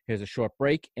 here's a short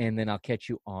break, and then I'll catch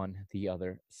you on the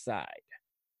other side.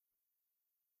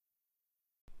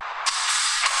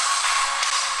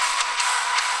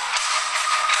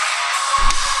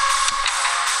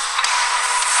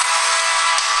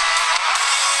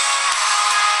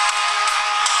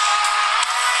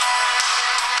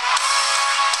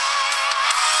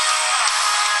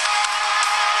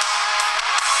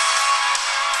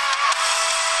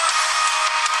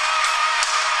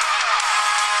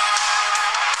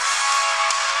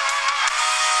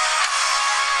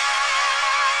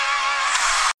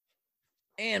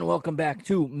 And welcome back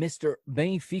to Mr.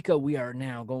 Benfica. We are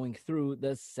now going through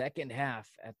the second half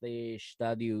at the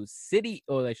Estadio Cidade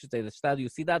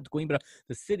de Coimbra,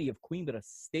 the city of Coimbra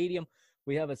Stadium.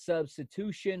 We have a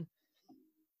substitution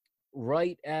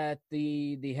right at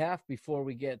the half before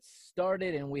we get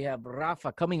started, and we have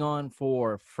Rafa coming on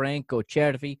for Franco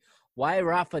Cervi. Why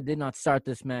Rafa did not start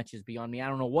this match is beyond me. I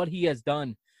don't know what he has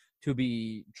done to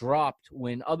be dropped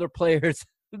when other players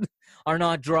are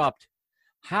not dropped.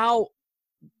 How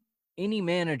any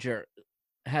manager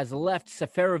has left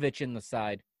Seferovic in the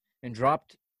side and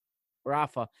dropped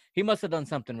Rafa, he must have done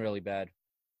something really bad.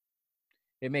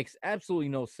 It makes absolutely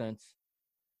no sense.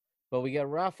 But we got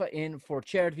Rafa in for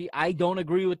Cervi. I don't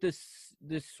agree with this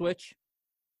switch.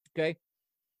 Okay.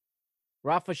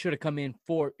 Rafa should have come in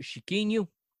for Chiquinho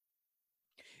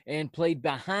and played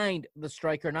behind the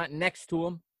striker, not next to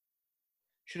him.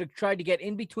 Should have tried to get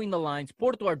in between the lines.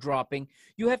 Porto are dropping.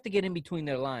 You have to get in between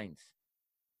their lines.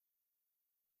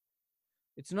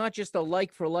 It's not just a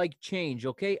like-for-like change,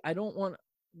 okay? I don't want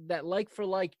that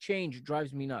like-for-like change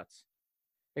drives me nuts.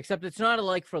 Except it's not a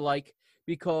like-for-like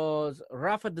because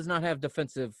Rafa does not have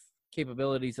defensive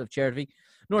capabilities of Cervi,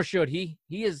 nor should he.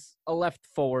 He is a left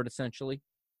forward, essentially.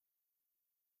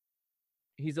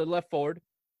 He's a left forward.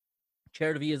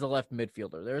 Cervi is a left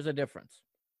midfielder. There's a difference.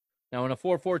 Now, in a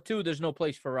 4-4-2, there's no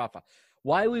place for Rafa.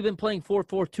 Why we've been playing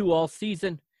 4-4-2 all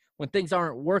season when things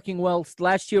aren't working well?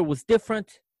 Last year was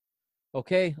different.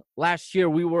 Okay, last year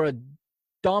we were a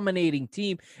dominating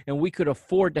team and we could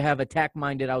afford to have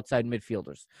attack-minded outside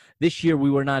midfielders. This year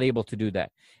we were not able to do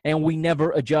that, and we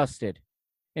never adjusted.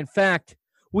 In fact,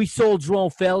 we sold João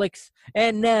Felix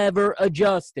and never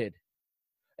adjusted.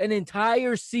 An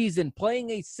entire season playing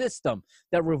a system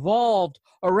that revolved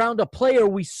around a player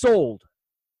we sold.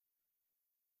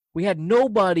 We had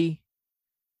nobody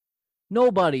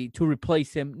to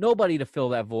replace him, nobody to fill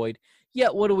that void.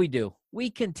 Yet, what do? We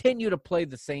continue to play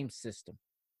the same system.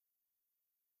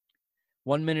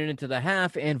 1 minute into the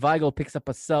half, and Weigl picks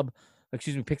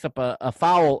up a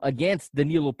foul against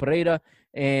Danilo Pereira,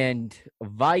 and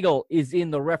Weigl is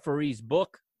in the referee's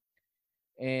book,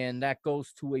 and that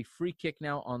goes to a free kick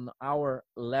now on our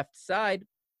left side.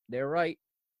 They're right.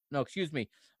 No, excuse me.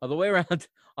 Other way around.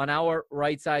 On our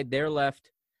right side, their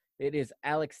left. It is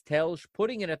Alex Telj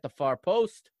putting it at the far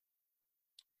post.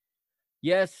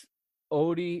 Yes,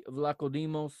 Odi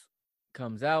Vlachodimos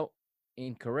comes out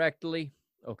incorrectly.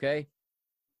 Okay,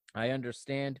 I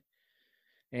understand.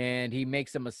 And he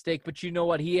makes a mistake. But you know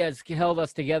what? He has held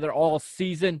us together all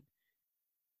season.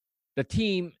 The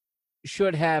team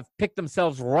should have picked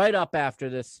themselves right up after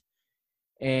this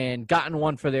and gotten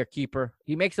one for their keeper.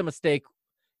 He makes a mistake,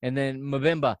 and then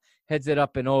Mbemba heads it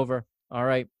up and over. All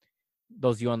right.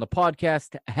 Those of you on the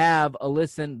podcast, have a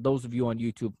listen. Those of you on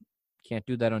YouTube, can't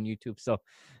do that on YouTube. So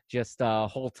just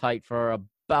hold tight for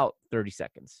about 30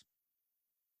 seconds.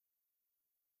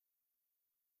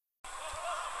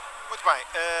 Muito bem,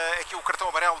 aqui o cartão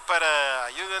amarelo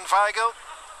para Julian Weigl.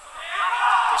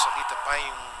 Depois ali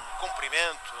também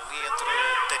cumprimento ali entre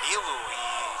Danilo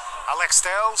e Alex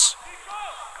Telles.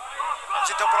 Vamos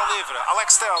então para o livre.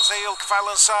 Alex Telles é ele que vai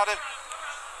lançar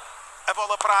a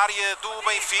bola para a área do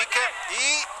Benfica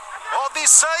e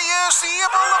Odisseias e a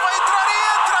bola vai entrar e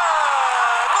entra!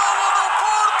 Golo do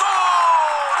Porto!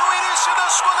 No início da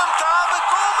segunda metade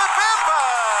com Mbemba!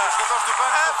 Os jogadores do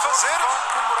banco a fazer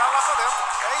comemorar lá para dentro.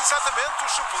 É exatamente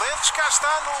os suplentes. Cá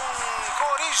está com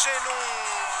origem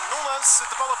num lance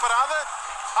de bola parada.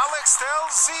 Alex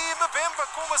Telles e Mbemba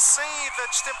com uma saída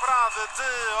destemperada de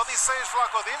Odisseias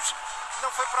Vlachodimos. Não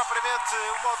foi propriamente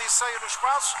uma odisseia no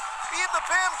espaço. E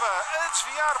Mbemba a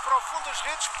desviar para o fundo das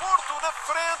redes. Porto na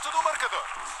frente do marcador.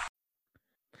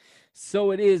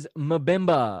 So it is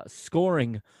Mbemba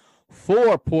scoring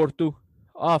for Porto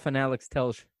off an Alex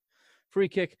Telles free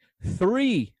kick.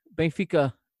 3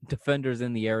 Benfica defenders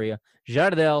in the area.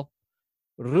 Jardel,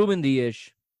 Ruben Dias,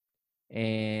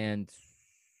 and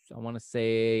I want to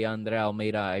say Andre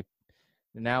Almeida.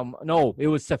 No, it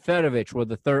was Seferovic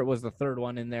was the third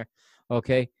one in there.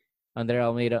 Okay. Andre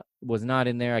Almeida was not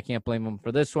in there. I can't blame him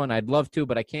for this one. I'd love to,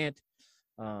 but I can't.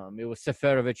 It was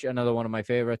Seferovic, another one of my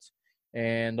favorites.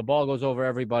 And the ball goes over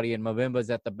everybody, and Mavimba's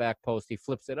at the back post. He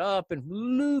flips it up and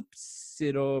loops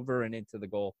it over and into the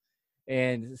goal.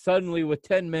 And suddenly, with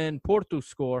 10 men, Porto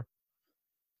score.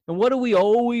 And what do we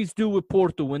always do with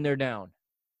Porto when they're down?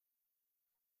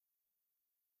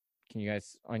 Can you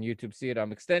guys on YouTube see it?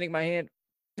 I'm extending my hand.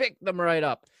 Pick them right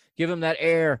up. Give them that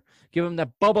air. Give them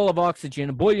that bubble of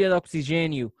oxygen. Bolha de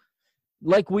oxigênio.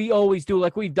 Like we always do,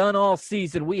 like we've done all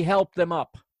season. We help them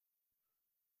up.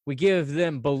 We give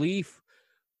them belief.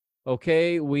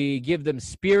 Okay? We give them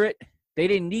spirit. They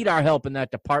didn't need our help in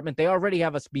that department. They already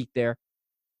have us beat there.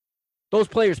 Those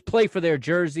players play for their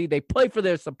jersey. They play for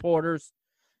their supporters.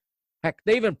 Heck,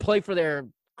 they even play for their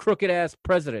crooked-ass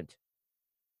president.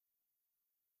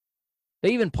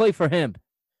 They even play for him.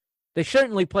 They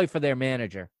certainly play for their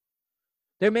manager.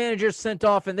 Their manager's sent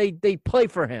off, and they play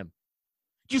for him.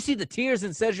 Did you see the tears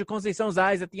in Sergio Conceição's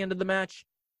eyes at the end of the match?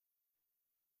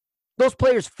 Those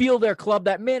players feel their club.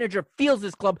 That manager feels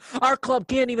his club. Our club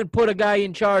can't even put a guy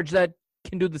in charge that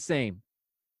can do the same.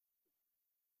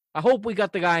 I hope we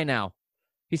got the guy now.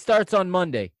 He starts on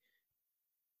Monday.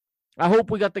 I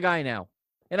hope we got the guy now.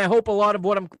 And I hope a lot of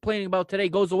what I'm complaining about today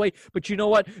goes away. But you know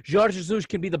what? Jorge Jesus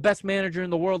can be the best manager in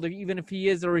the world, even if he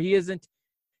is or he isn't.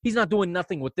 He's not doing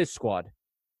nothing with this squad.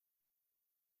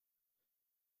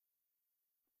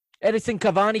 Edison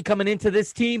Cavani coming into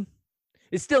this team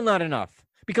is still not enough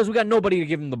because we got nobody to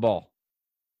give him the ball.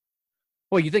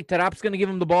 Well, you think Tarap's going to give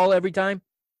him the ball every time?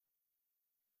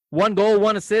 1 goal,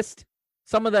 1 assist?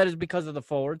 Some of that is because of the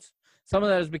forwards. Some of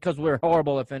that is because we're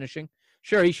horrible at finishing.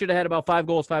 Sure, he should have had about 5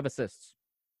 goals, 5 assists.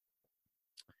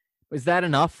 Is that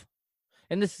enough?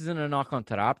 And this isn't a knock on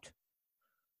Tarapt.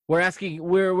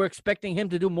 We're expecting him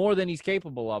to do more than he's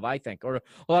capable of, I think, or a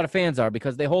lot of fans are,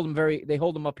 because they hold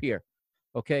him up here.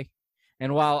 Okay?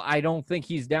 And while I don't think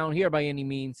he's down here by any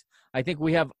means, I think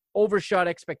we have overshot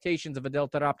expectations of Adel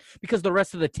Tarapt because the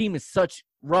rest of the team is such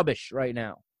rubbish right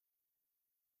now.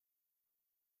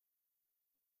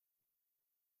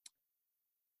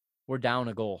 We're down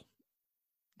a goal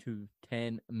to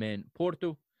 10 men.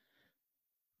 Porto,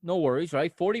 no worries,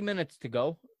 right? 40 minutes to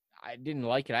go. I didn't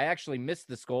like it. I actually missed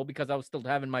this goal because I was still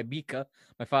having my bica.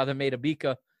 My father made a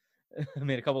bica.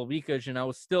 Made a couple of bicas, and I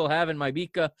was still having my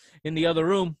bica in the other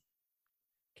room.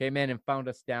 Came in and found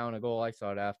us down a goal. I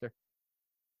saw it after.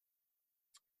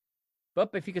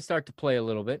 But if he could start to play a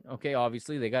little bit, okay,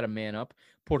 obviously they got a man up.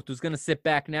 Porto's going to sit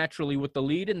back naturally with the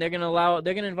lead, and they're going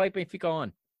to invite Benfica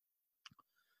on.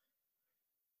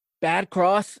 Bad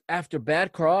cross after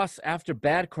bad cross after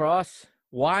bad cross.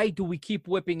 Why do we keep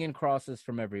whipping in crosses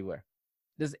from everywhere?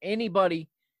 Does anybody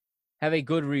have a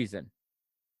good reason?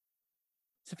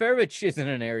 Seferovic isn't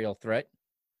an aerial threat.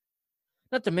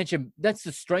 Not to mention, that's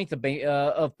the strength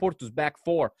of Porto's back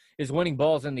four, is winning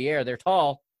balls in the air. They're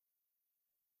tall.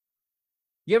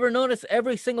 You ever notice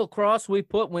every single cross we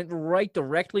put went right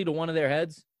directly to one of their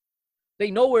heads?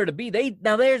 They know where to be.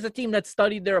 Now there's a team that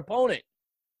studied their opponent,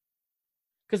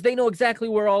 because they know exactly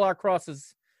where all our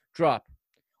crosses drop.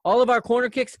 All of our corner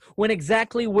kicks went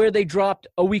exactly where they dropped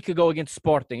a week ago against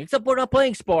Sporting, except we're not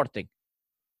playing Sporting.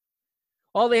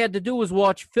 All they had to do was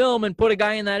watch film and put a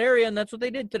guy in that area, and that's what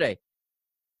they did today.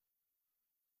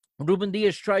 Ruben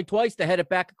Dias tried twice to head it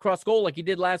back across goal like he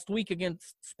did last week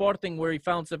against Sporting, where he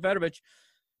found Seferovic.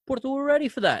 Porto were ready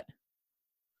for that.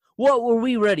 What were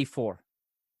we ready for?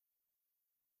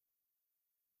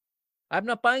 I'm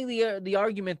not buying the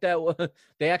argument that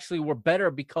they actually were better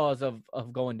because of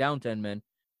going down 10 men.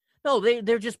 No,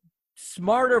 they're just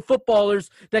smarter footballers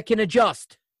that can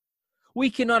adjust. We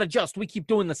cannot adjust. We keep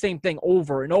doing the same thing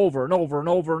over and over and over and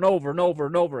over and over and over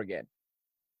and over again.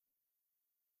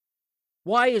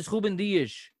 Why is Ruben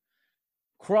Dias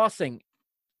crossing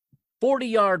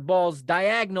 40-yard balls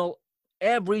diagonal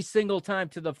every single time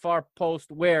to the far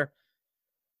post, where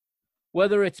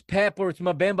whether it's Pep or it's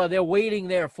Mbemba, they're waiting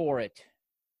there for it?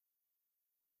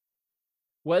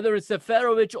 Whether it's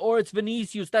Seferovic or it's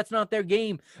Vinicius, that's not their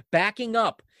game. Backing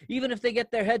up. Even if they get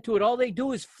their head to it, all they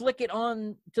do is flick it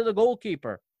on to the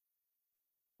goalkeeper.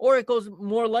 Or it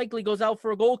more likely goes out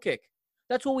for a goal kick.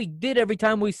 That's what we did every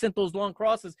time we sent those long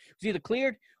crosses. It was either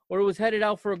cleared or it was headed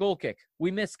out for a goal kick. We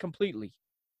missed completely.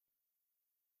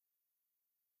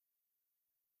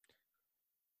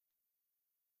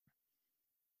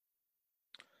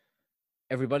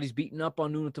 Everybody's beating up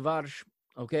on Nuno Tavares,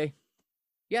 okay?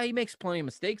 Yeah, he makes plenty of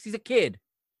mistakes. He's a kid.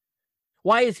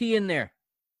 Why is he in there?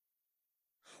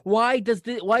 Why is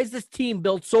this team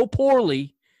built so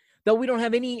poorly that we don't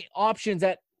have any options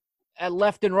at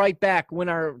left and right back when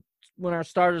our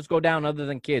starters go down other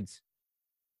than kids?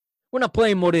 We're not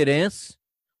playing Moreirense.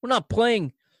 We're not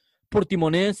playing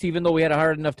Portimonense, even though we had a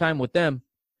hard enough time with them.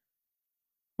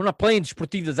 We're not playing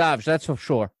Sportivo das Aves, that's for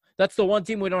sure. That's the one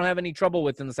team we don't have any trouble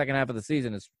with in the second half of the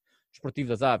season is Sportivo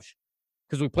das Aves,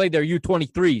 because we played their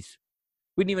U23s.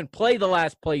 We didn't even play the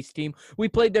last place team. We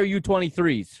played their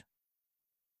U23s.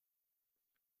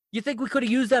 You think we could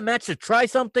have used that match to try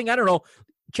something? I don't know.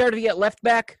 Charity at left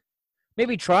back?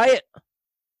 Maybe try it.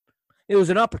 It was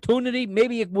an opportunity.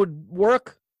 Maybe it would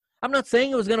work. I'm not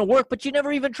saying it was going to work, but you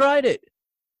never even tried it.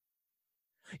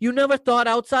 You never thought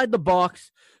outside the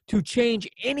box to change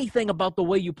anything about the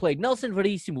way you played. Nelson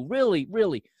Verissimo really,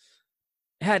 really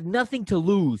had nothing to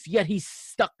lose, yet he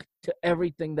stuck to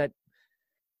everything that...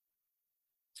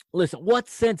 Listen, what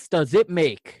sense does it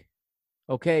make?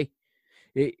 Okay?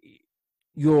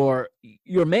 Your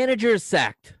manager is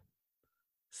sacked,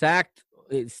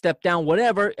 stepped down,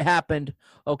 whatever happened.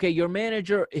 Okay, your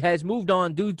manager has moved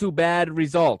on due to bad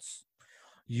results.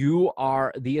 You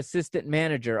are the assistant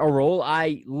manager, a role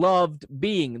I loved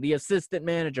being, the assistant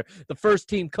manager, the first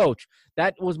team coach.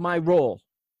 That was my role.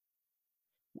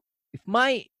 If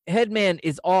my head man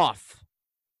is off,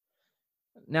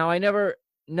 now I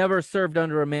never served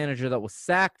under a manager that was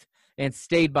sacked and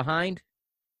stayed behind.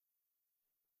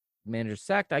 Manager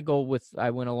sacked, I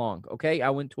went along. Okay, I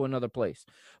went to another place.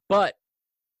 But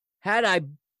had I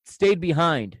stayed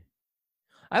behind,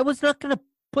 I was not going to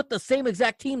put the same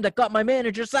exact team that got my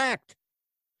manager sacked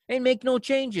and make no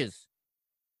changes.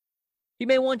 He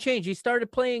made one change. He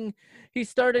started playing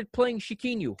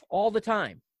Chiquinho all the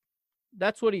time.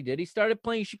 That's what he did. He started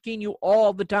playing Chiquinho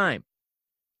all the time.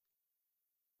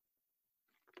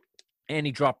 And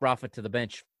he dropped Rafa to the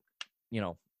bench,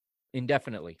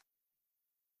 indefinitely.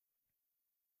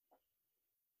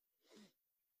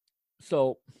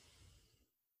 So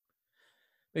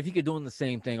if you keep doing the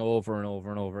same thing over and over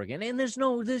and over again, and there's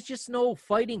just no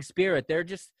fighting spirit.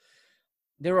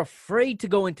 They're afraid to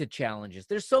go into challenges.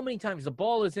 There's so many times the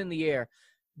ball is in the air.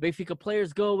 Benfica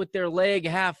players go with their leg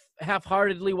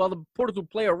half-heartedly while the Porto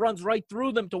player runs right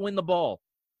through them to win the ball.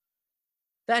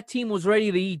 That team was ready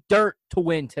to eat dirt to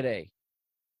win today.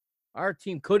 Our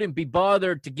team couldn't be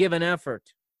bothered to give an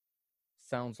effort.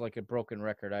 Sounds like a broken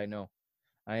record, I know.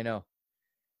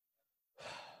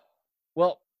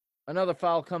 Well, another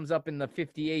foul comes up in the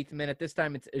 58th minute. This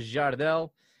time it's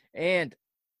Jardel, and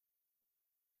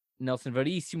Nelson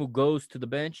Verissimo goes to the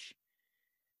bench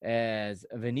as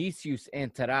Vinicius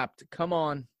and Tarapt come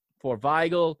on for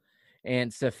Weigl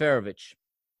and Seferovic.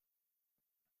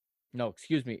 No,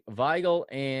 excuse me. Weigl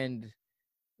and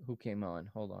who came on?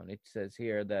 Hold on. It says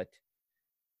here that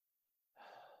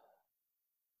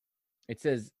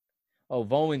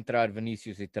vão entrar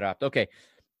Vinicius e Tarapt. Okay.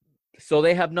 So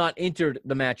they have not entered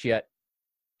the match yet.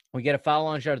 We get a foul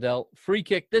on Jardel. Free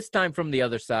kick, this time from the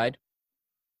other side.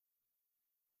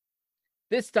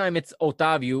 This time it's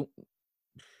Otávio.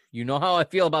 You know how I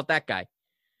feel about that guy.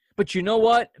 But you know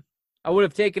what? I would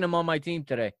have taken him on my team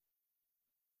today.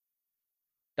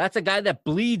 That's a guy that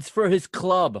bleeds for his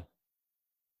club.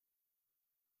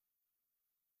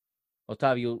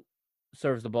 Otávio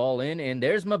serves the ball in, and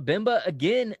there's Mbemba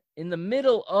again in the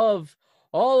middle of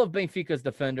all of Benfica's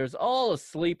defenders, all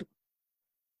asleep.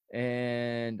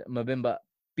 And Mbemba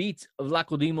beats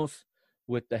Vlaco Dimos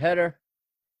with the header.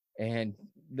 And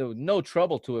there was no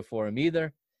trouble to it for him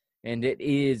either. And it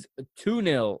is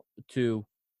 2-0 to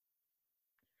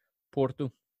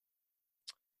Porto.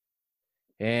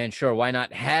 And sure, why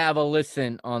not have a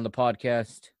listen on the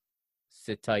podcast?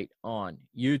 Sit tight on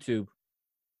YouTube.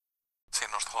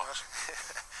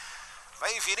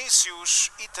 Vem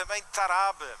Vinícius e também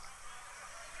Tarab.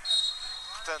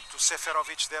 Portanto,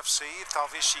 Seferovic deve sair,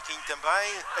 talvez Chiquinho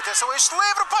também. Atenção a este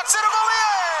livre, pode ser o gol!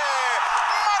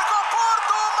 Marca o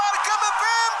Porto, marca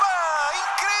Mbemba!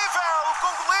 Incrível! O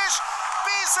congolês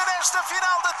pisa nesta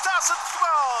final da Taça de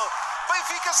Portugal.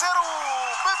 Benfica 0,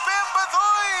 Mbemba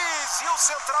 2. E o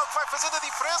central que vai fazendo a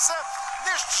diferença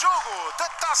neste jogo da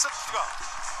Taça de Portugal.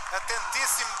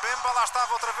 Atentíssimo Mbemba, lá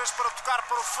estava outra vez para tocar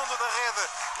para o fundo da rede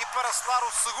e para selar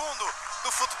o segundo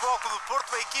do Futebol Clube do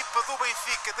Porto. A equipa do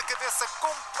Benfica de cabeça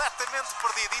completamente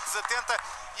perdida e desatenta.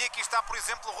 E aqui está, por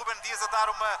exemplo, o Ruben Dias a dar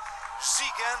uma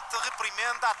gigante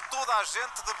reprimenda a toda a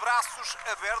gente de braços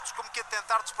abertos, como que a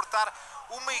tentar despertar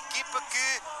uma equipa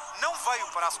que não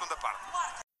veio para a segunda parte.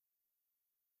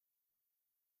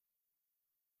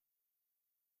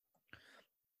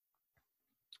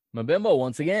 Mbemba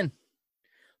once again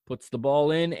puts the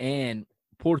ball in, and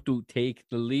Porto take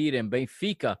the lead, and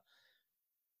Benfica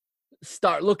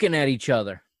start looking at each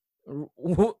other,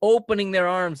 opening their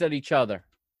arms at each other.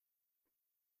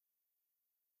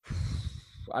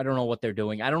 I don't know what they're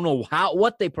doing. I don't know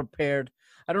what they prepared.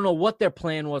 I don't know what their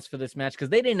plan was for this match because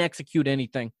they didn't execute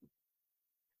anything.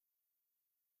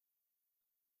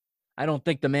 I don't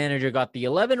think the manager got the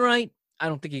 11 right. I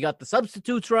don't think he got the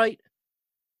substitutes right.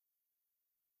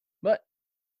 But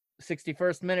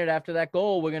 61st minute after that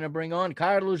goal, we're going to bring on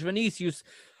Carlos Vinicius,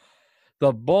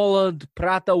 the Bola de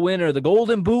Prata winner, the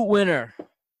Golden Boot winner.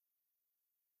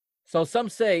 So some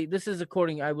say, this is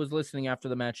according, I was listening after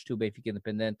the match to Benfica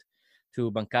Independent,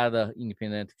 to Bancada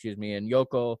Independent, and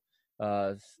Yoko,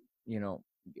 Cedro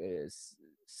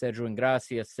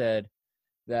Ingracia said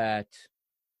that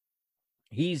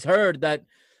he's heard that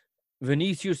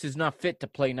Vinicius is not fit to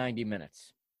play 90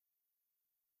 minutes.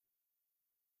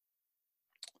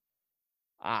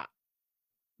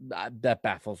 That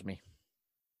baffles me.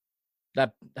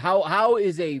 That how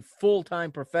is a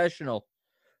full-time professional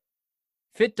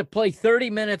fit to play 30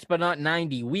 minutes but not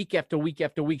 90 week after week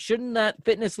after week? Shouldn't that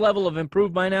fitness level have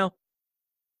improved by now?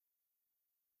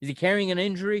 Is he carrying an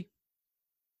injury?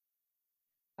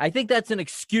 I think that's an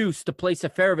excuse to play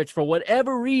Seferovic for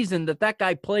whatever reason that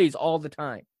guy plays all the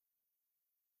time.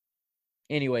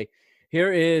 Anyway,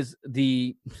 here is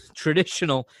the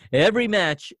traditional, every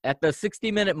match at the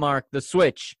 60-minute mark, the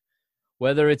switch.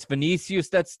 Whether it's Vinicius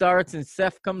that starts and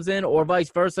Sef comes in or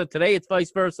vice versa. Today it's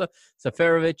vice versa.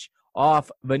 Seferovic off,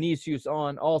 Vinicius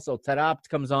on. Also, Tarapt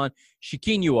comes on,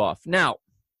 Chiquinho off. Now,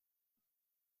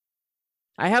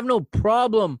 I have no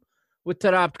problem with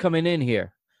Tarapt coming in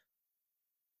here.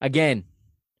 Again,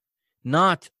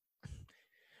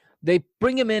 they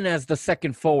bring him in as the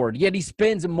second forward, yet he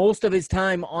spends most of his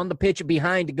time on the pitch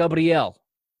behind Gabriel.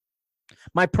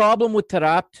 My problem with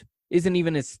Tarapt isn't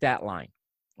even his stat line,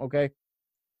 okay?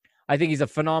 I think he's a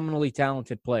phenomenally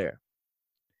talented player.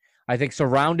 I think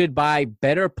surrounded by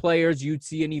better players, you'd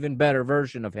see an even better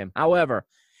version of him. However,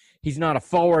 he's not a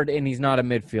forward and he's not a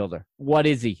midfielder. What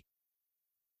is he?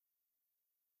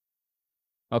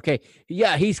 Okay,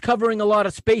 yeah, he's covering a lot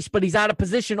of space, but he's out of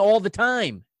position all the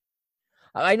time.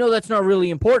 I know that's not really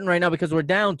important right now because we're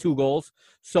down 2 goals,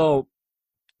 so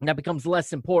that becomes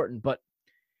less important. But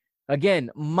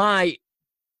again, my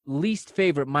least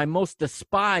favorite, my most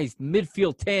despised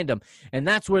midfield tandem, and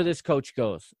that's where this coach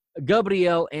goes,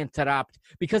 Gabriel and Tarapt,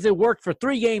 because it worked for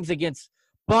 3 games against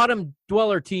bottom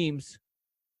dweller teams.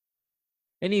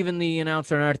 And even the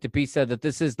announcer in RTP said that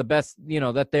this is the best,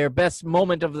 that their best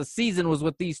moment of the season was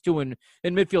with these 2 in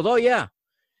midfield. Oh, yeah.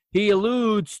 He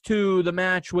alludes to the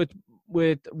match with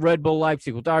Red Bull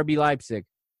Leipzig, with RB Leipzig.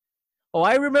 Oh,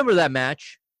 I remember that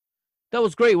match. That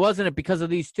was great, wasn't it? Because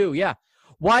of these 2. Yeah.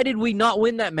 Why did we not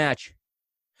win that match?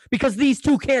 Because these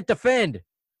 2 can't defend.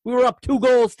 We were up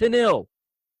 2-0.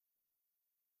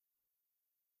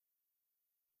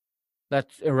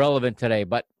 That's irrelevant today,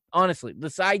 but honestly,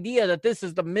 this idea that this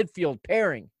is the midfield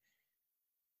pairing,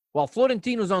 while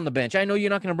Florentino's on the bench, I know you're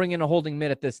not going to bring in a holding mid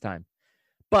at this time,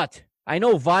 but I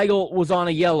know Weigl was on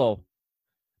a yellow,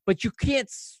 but you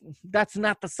can't, that's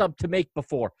not the sub to make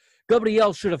before.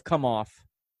 Gabriel should have come off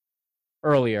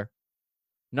earlier,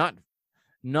 not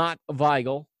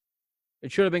Weigl.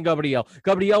 It should have been Gabriel.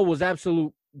 Gabriel was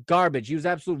absolute garbage. He was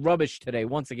absolute rubbish today,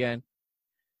 once again,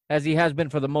 as he has been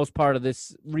for the most part of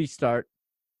this restart.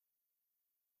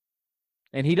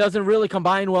 And he doesn't really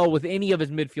combine well with any of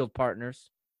his midfield partners.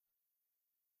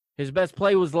 His best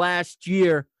play was last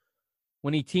year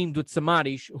when he teamed with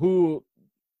Samaris, who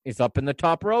is up in the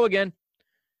top row again.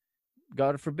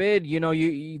 God forbid,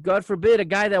 God forbid a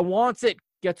guy that wants it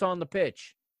gets on the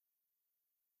pitch.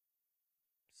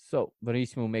 So,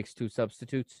 Verissimo makes 2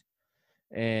 substitutes.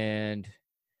 And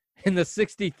in the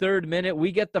 63rd minute,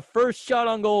 we get the first shot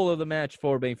on goal of the match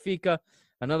for Benfica.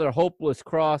 Another hopeless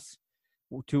cross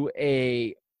to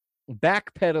a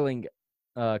backpedaling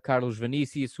Carlos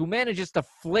Vinicius, who manages to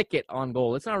flick it on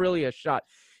goal. It's not really a shot.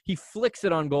 He flicks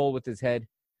it on goal with his head,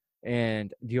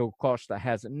 and Diogo Costa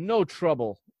has no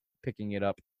trouble picking it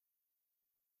up.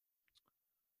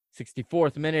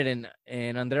 64th minute,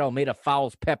 and André Almeida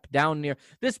fouls Pep down near.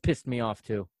 This pissed me off,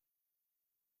 too.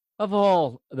 Of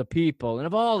all the people and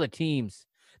of all the teams,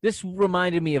 this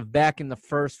reminded me of back in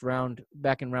round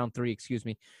 3,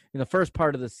 in the first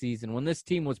part of the season, when this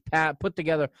team was put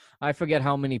together, I forget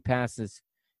how many passes,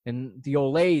 and the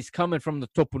Olays coming from the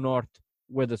Topo Norte,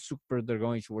 where the Super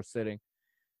Dragões were sitting.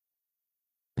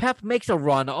 Pep makes a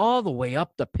run all the way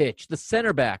up the pitch, the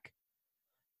center back.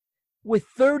 With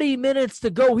 30 minutes to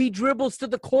go, he dribbles to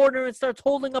the corner and starts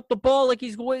holding up the ball like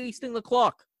he's wasting the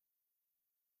clock.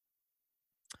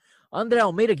 Andre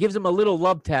Almeida gives him a little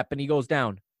love tap and he goes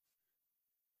down.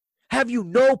 Have you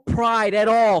no pride at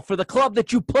all for the club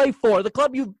that you play for, the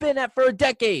club you've been at for a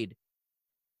decade?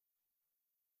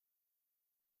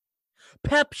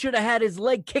 Pep should have had his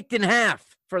leg kicked in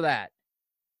half for that.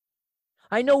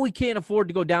 I know we can't afford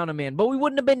to go down a man, but we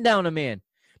wouldn't have been down a man.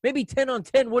 Maybe 10 on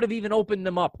 10 would have even opened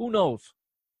them up. Who knows?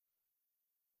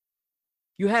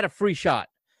 You had a free shot.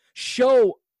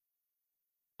 Show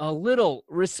a little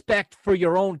respect for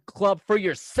your own club, for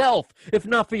yourself, if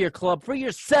not for your club, for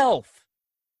yourself.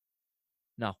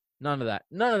 No, none of that.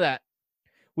 None of that.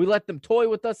 We let them toy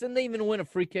with us, and they even win a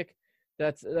free kick.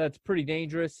 That's pretty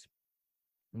dangerous.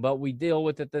 But we deal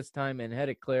with it this time and head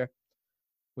it clear.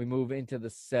 We move into the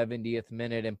 70th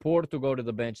minute, and Porto go to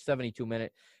the bench, 72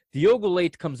 minute. Diogo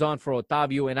Leite comes on for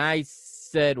Otavio, and I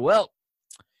said, well,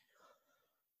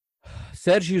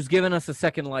 Sergio's given us a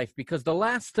second life, because the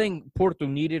last thing Porto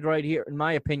needed right here, in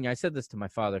my opinion, I said this to my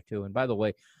father too, and by the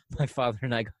way, my father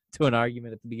and I got into an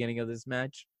argument at the beginning of this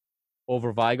match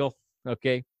over Weigl,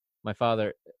 okay? My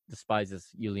father despises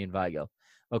Julian Weigl,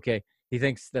 okay? He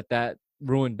thinks that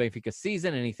ruined Benfica's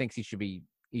season, and he thinks he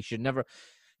should never.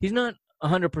 He's not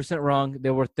 100% wrong.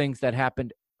 There were things that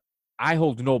happened. I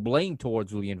hold no blame towards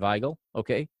Julian Weigl,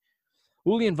 okay?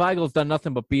 Julian Weigel's done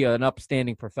nothing but be an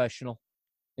upstanding professional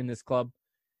in this club.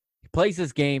 He plays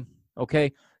his game,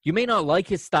 okay? You may not like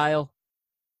his style.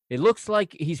 It looks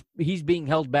like he's being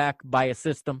held back by a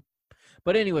system.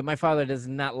 But anyway, my father does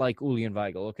not like Julian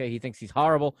Weigl, okay? He thinks he's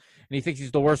horrible, and he thinks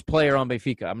he's the worst player on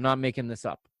Benfica. I'm not making this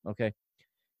up, okay?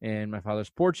 And my father's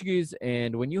Portuguese,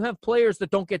 and when you have players that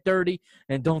don't get dirty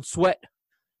and don't sweat,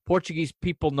 Portuguese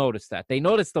people notice that. They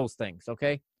notice those things,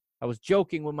 okay? I was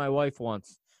joking with my wife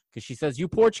once because she says, you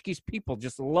Portuguese people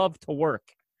just love to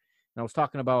work. And I was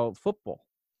talking about football.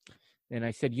 And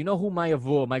I said, you know who my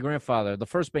avô, my grandfather, the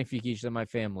first Benfiquista in my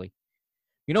family,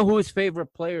 you know who his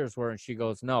favorite players were? And she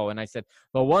goes, no. And I said,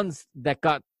 the ones that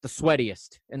got the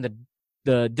sweatiest and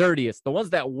the dirtiest, the ones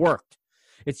that worked.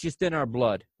 It's just in our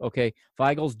blood, okay?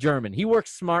 Weigel's German. He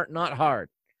works smart, not hard.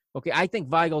 Okay, I think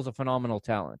Weigel's a phenomenal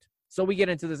talent. So we get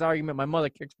into this argument. My mother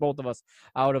kicks both of us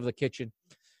out of the kitchen.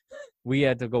 We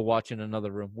had to go watch in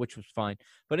another room, which was fine.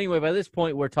 But anyway, by this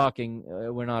point, we're talking.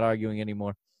 We're not arguing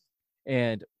anymore.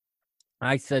 And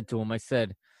I said to him,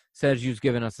 Sergio's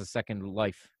given us a second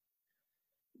life.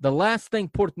 The last thing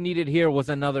Porto needed here was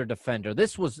another defender.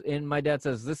 This was, and my dad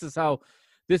says, this is how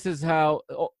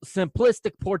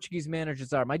simplistic Portuguese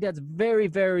managers are. My dad's very,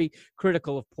 very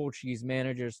critical of Portuguese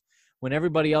managers. When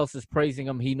everybody else is praising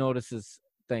them, he notices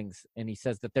things, and he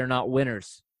says that they're not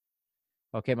winners.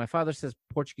 Okay, my father says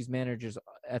Portuguese managers,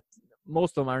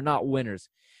 most of them are not winners.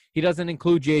 He doesn't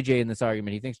include JJ in this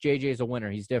argument. He thinks JJ is a winner.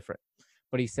 He's different.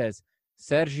 But he says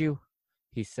Sergio,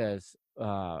 he says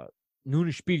Nuno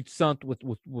Espírito Santo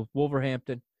with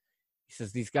Wolverhampton. He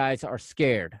says these guys are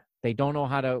scared. They don't know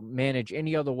how to manage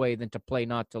any other way than to play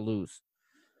not to lose.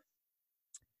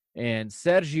 And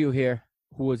Sergio here,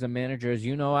 who is a manager, as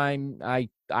you know, I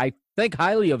think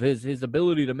highly of his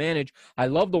ability to manage. I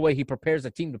love the way he prepares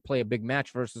a team to play a big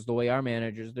match versus the way our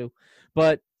managers do.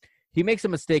 But he makes a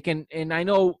mistake, and I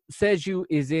know Sergio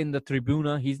is in the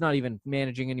tribuna. He's not even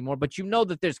managing anymore, but you know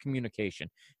that there's communication.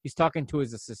 He's talking to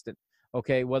his assistant,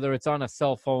 okay, whether it's on a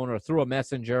cell phone or through a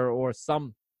messenger or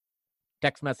some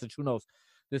text message, who knows.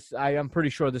 I'm pretty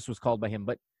sure this was called by him.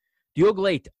 But Diogo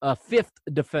Leite, a fifth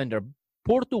defender.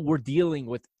 Porto were dealing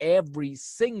with every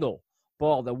single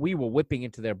ball that we were whipping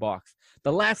into their box.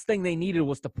 The last thing they needed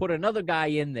was to put another guy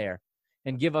in there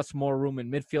and give us more room in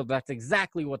midfield. That's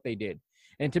exactly what they did.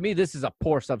 And to me, this is a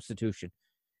poor substitution.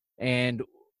 And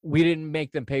we didn't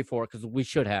make them pay for it because we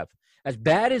should have. As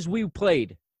bad as we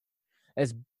played,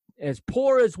 as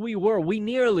poor as we were, we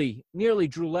nearly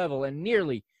drew level and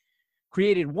nearly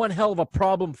created one hell of a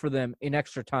problem for them in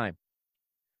extra time.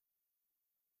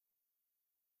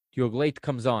 Diogo Leite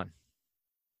comes on.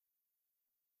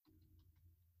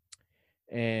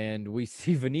 And we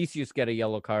see Vinicius get a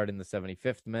yellow card in the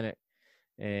 75th minute.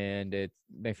 And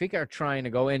Benfica are trying to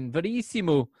go in.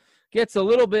 Verissimo gets a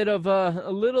little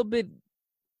bit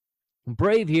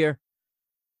brave here.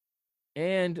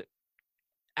 And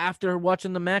after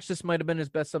watching the match, this might have been his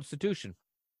best substitution.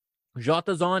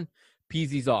 Jota's on,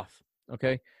 Pizzi's off.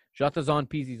 Okay? Jota's on,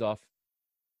 Pizzi's off.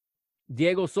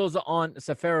 Diego Souza on,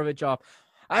 Seferovic off.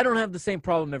 I don't have the same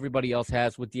problem everybody else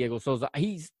has with Diego Souza.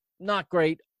 He's not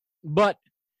great, but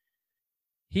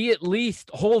he at least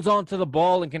holds on to the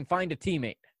ball and can find a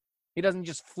teammate. He doesn't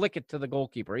just flick it to the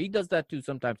goalkeeper. He does that too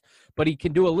sometimes, but he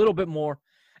can do a little bit more.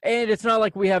 And it's not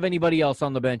like we have anybody else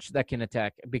on the bench that can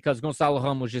attack because Gonçalo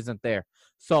Ramos isn't there.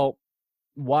 So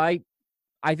why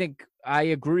I think I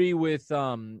agree with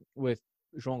João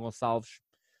Gonçalves.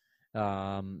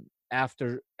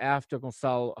 After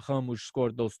Gonçalo Ramos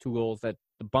scored those 2 goals, that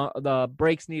the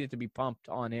brakes needed to be pumped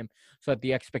on him so that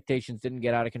the expectations didn't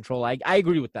get out of control. I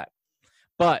agree with that.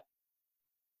 But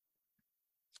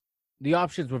the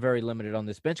options were very limited on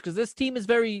this bench because this team is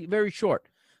very, very short.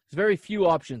 There's very few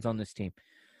options on this team.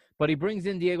 But he brings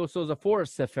in Diego Souza for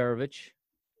Seferovic.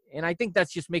 And I think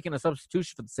that's just making a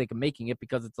substitution for the sake of making it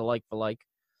because it's a like for like.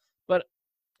 But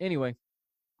anyway,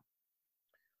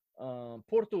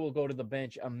 Porto will go to the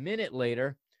bench a minute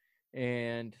later.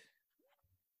 And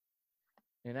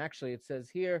actually it says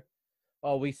here,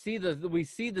 we see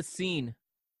the scene.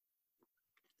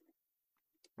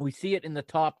 We see it in the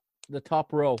top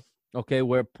row, okay,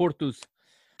 where Porto's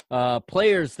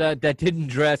players that didn't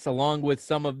dress along with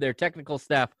some of their technical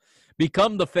staff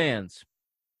become the fans.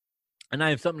 And I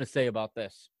have something to say about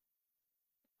this.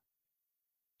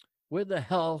 Where the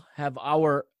hell have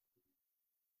our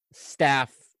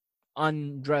staff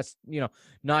undressed,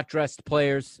 not dressed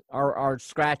players, our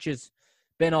scratches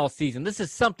been all season? This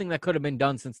is something that could have been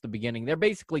done since the beginning. They're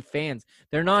basically fans.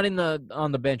 They're not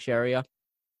on the bench area.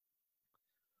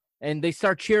 And they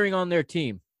start cheering on their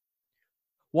team.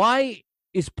 Why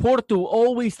is Porto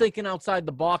always thinking outside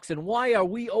the box, and why are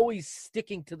we always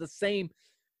sticking to the same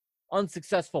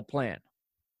unsuccessful plan?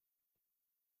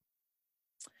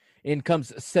 In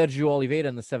comes Sergio Oliveira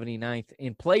in the 79th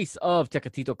in place of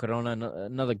Tecatito Corona,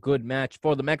 another good match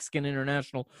for the Mexican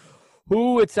international,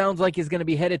 who it sounds like is going to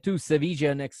be headed to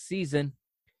Sevilla next season.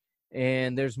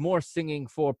 And there's more singing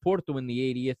for Porto in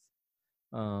the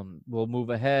 80th. We'll move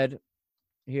ahead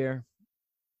here.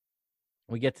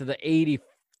 We get to the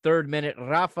 83rd minute.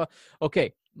 Rafa.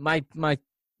 Okay, my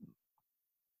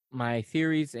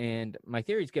theories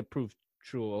get proved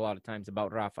true a lot of times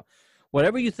about Rafa.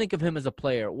 Whatever you think of him as a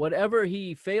player, whatever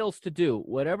he fails to do,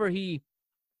 whatever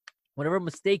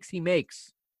mistakes he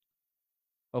makes,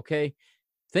 okay,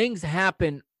 things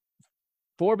happen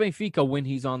for Benfica when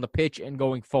he's on the pitch and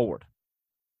going forward.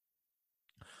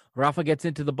 Rafa gets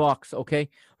into the box, okay?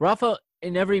 Rafa,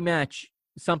 in every match,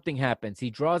 something happens. He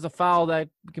draws a foul that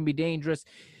can be dangerous.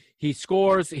 He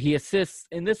scores, he assists.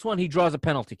 In this one, he draws a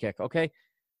penalty kick, okay?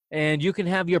 And you can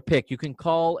have your pick. You can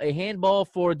call a handball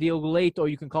for Diogo Leite, or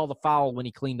you can call the foul when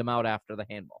he cleaned him out after the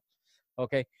handball.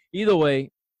 Okay? Either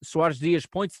way, Suarez Diaz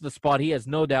points to the spot. He has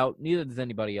no doubt. Neither does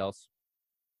anybody else.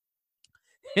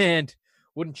 And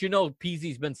wouldn't you know,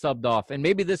 Pizzi's been subbed off. And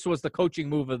maybe this was the coaching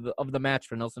move of the match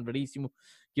for Nelson Verissimo,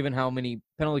 given how many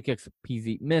penalty kicks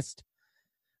Pizzi missed.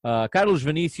 Carlos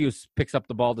Vinicius picks up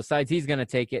the ball, decides he's going to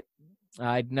take it.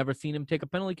 I'd never seen him take a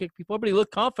penalty kick before, but he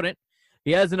looked confident.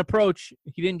 He has an approach.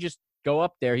 He didn't just go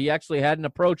up there. He actually had an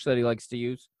approach that he likes to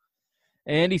use.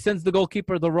 And he sends the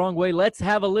goalkeeper the wrong way. Let's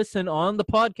have a listen on the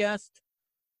podcast.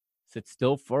 Sit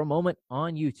still for a moment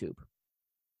on YouTube.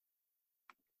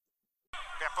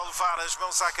 É para levar as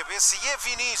mãos à cabeça e é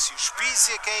Vinícius.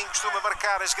 Pizzi, quem costuma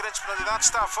marcar as grandes penalidades,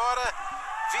 está fora.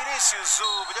 Vinícius,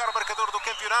 o melhor marcador do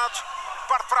campeonato.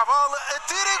 Parte para a bola,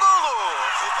 atira e golo.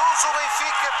 Reduz o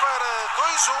Benfica para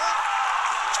 2-1.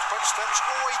 Isto quando estamos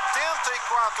com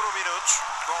 84 minutos,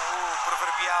 com o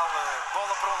proverbial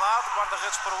bola para um lado,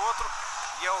 guarda-redes para o outro,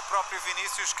 e é o próprio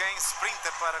Vinícius quem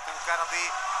sprinta para colocar ali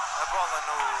a bola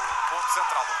no ponto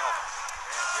central do relva.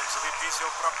 Vemos ali Pizzi,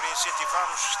 ele próprio incentivar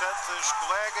os restantes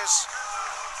colegas.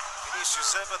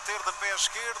 Vinícius a bater de pé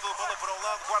esquerdo, bola para um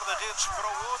lado, guarda-redes para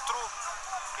o outro.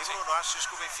 E Bruno, achas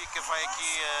que o Benfica vai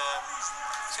aqui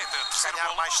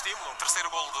ganhar mais estímulo? Terceiro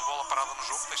golo de bola parada no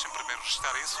jogo, deixem primeiro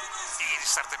registrar isso. E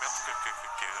certamente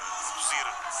que reduzir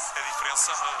a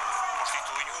diferença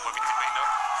constitui uma vitamina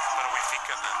para o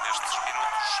Benfica nestes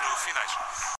minutos finais.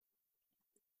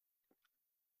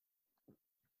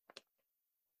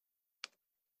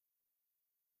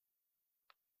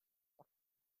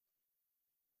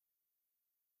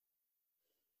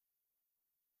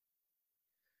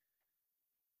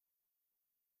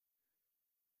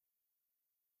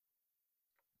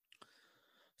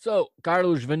 So,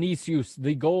 Carlos Vinicius,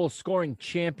 the goal-scoring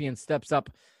champion, steps up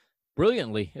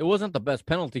brilliantly. It wasn't the best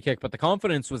penalty kick, but the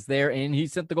confidence was there, and he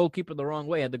sent the goalkeeper the wrong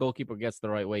way. Had the goalkeeper guessed the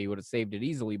right way, he would have saved it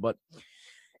easily, but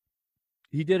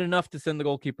he did enough to send the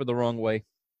goalkeeper the wrong way.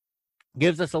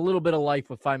 Gives us a little bit of life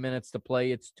with 5 minutes to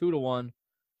play. It's 2-1,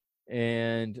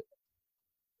 and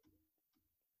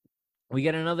we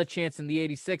get another chance in the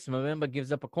 86th. Mbemba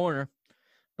gives up a corner,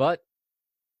 but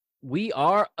we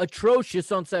are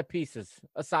atrocious on set pieces,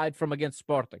 aside from against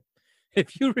Sporting.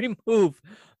 If you remove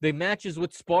the matches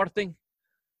with Sporting,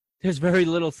 there's very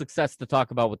little success to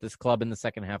talk about with this club in the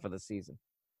second half of the season.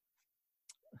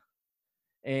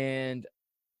 And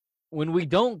when we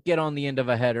don't get on the end of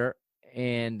a header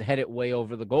and head it way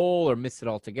over the goal or miss it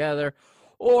altogether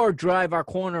or drive our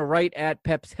corner right at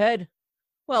Pep's head,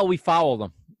 well, we foul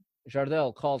them.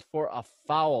 Jardel called for a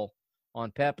foul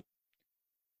on Pep.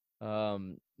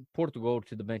 Porto go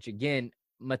to the bench again.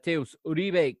 Mateus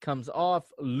Uribe comes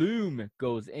off. Loom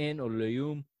goes in, or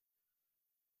Loom.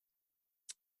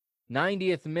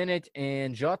 90th minute,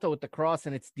 and Jota with the cross,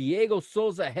 and it's Diego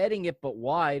Souza heading it, but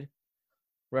wide.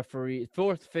 Referee,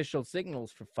 fourth official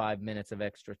signals for 5 minutes of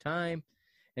extra time.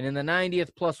 And in the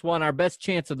 90th +1, our best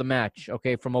chance of the match,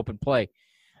 okay, from open play.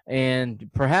 And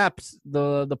perhaps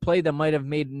the play that might have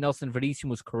made Nelson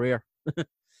Verissimo's career.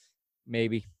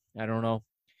 Maybe. I don't know.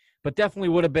 But definitely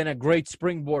would have been a great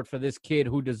springboard for this kid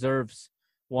who deserves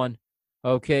one.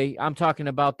 Okay, I'm talking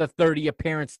about the 30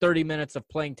 appearance, 30 minutes of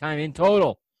playing time in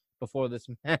total before this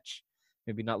match.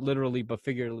 Maybe not literally, but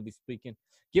figuratively speaking.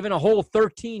 Given a whole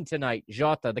 13 tonight,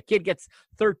 Jota. The kid gets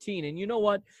 13. And you know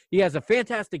what? He has a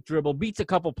fantastic dribble, beats a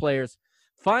couple players,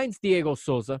 finds Diego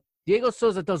Souza. Diego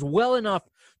Souza does well enough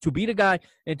to beat a guy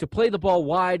and to play the ball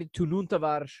wide to Nuno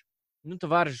Tavares. Nuno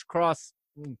Tavares' cross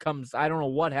comes, I don't know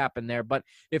what happened there, but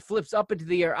it flips up into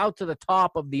the air, out to the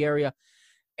top of the area.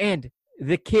 And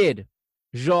the kid,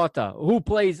 Jota, who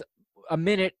plays a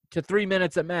minute to 3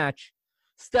 minutes a match,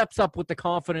 steps up with the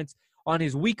confidence on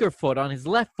his weaker foot, on his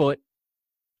left foot,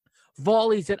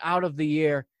 volleys it out of the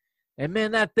air. And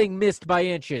man, that thing missed by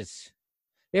inches.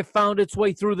 It found its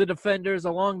way through the defenders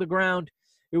along the ground.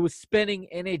 It was spinning,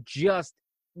 and it just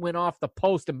went off the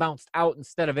post and bounced out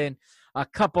instead of in, a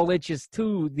couple inches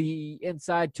to the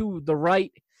inside, to the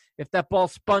right. If that ball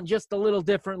spun just a little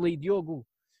differently, Diogo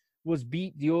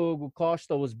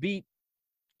Costa was beat,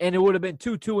 and it would have been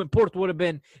 2-2, and Porto would have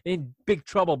been in big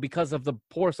trouble because of the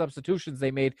poor substitutions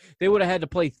they made. They would have had to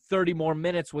play 30 more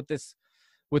minutes with this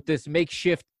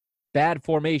makeshift bad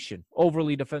formation,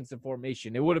 overly defensive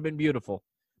formation. It would have been beautiful.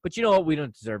 But you know what? We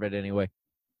don't deserve it anyway.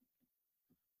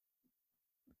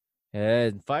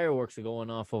 And fireworks are going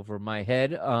off over my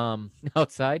head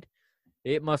outside.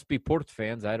 It must be Porto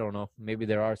fans. I don't know. Maybe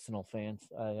they're Arsenal fans.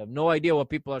 I have no idea what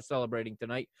people are celebrating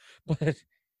tonight. But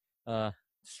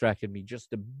distracted me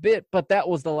just a bit. But that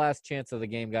was the last chance of the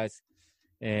game, guys.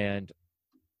 And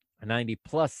a 90+6.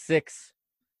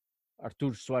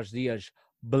 Artur Soares Dias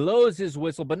blows his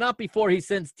whistle, but not before he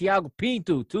sends Tiago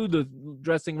Pinto to the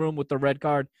dressing room with the red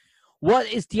card.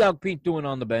 What is Tiago Pinto doing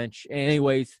on the bench?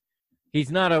 Anyways,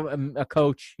 he's not a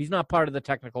coach. He's not part of the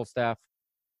technical staff.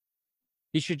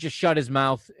 He should just shut his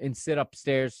mouth and sit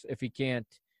upstairs if he can't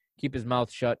keep his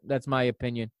mouth shut. That's my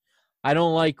opinion. I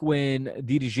don't like when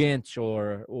dirigentes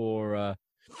or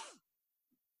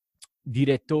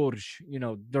diretores,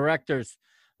 directors,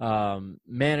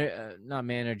 not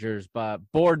managers,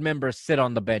 but board members sit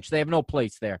on the bench. They have no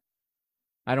place there.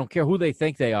 I don't care who they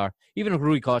think they are. Even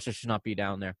Rui Costa should not be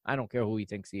down there. I don't care who he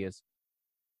thinks he is.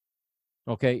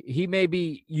 Okay, he may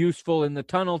be useful in the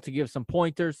tunnel to give some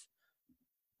pointers,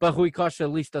 but Rui Costa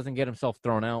at least doesn't get himself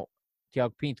thrown out.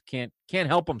 Tiago Pinto can't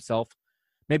help himself.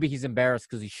 Maybe he's embarrassed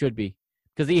because he should be,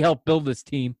 because he helped build this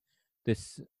team.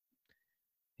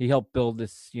 He helped build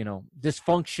this,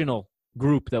 dysfunctional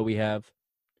group that we have.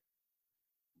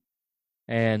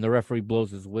 And the referee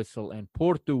blows his whistle, and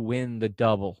Porto win the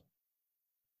double.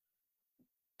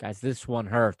 Guys, this one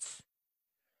hurts.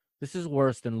 This is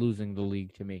worse than losing the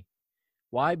league to me.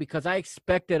 Why? Because I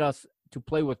expected us to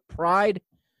play with pride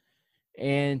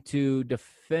and to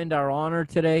defend our honor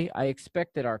today. I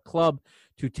expected our club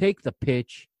to take the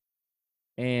pitch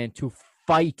and to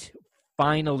fight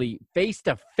finally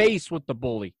face-to-face with the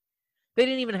bully. They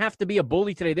didn't even have to be a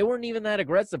bully today. They weren't even that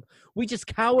aggressive. We just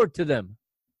cowered to them.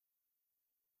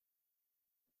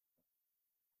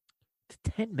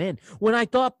 10 men. When I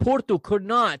thought Porto could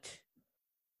not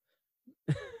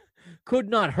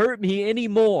hurt me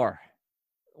anymore.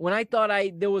 When I thought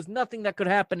there was nothing that could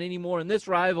happen anymore in this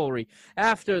rivalry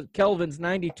after Kelvin's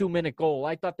 92-minute goal,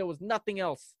 I thought there was nothing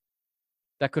else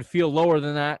that could feel lower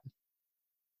than that.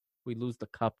 We lose the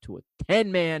cup to a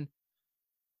 10-man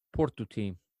Porto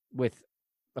team with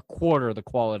a quarter of the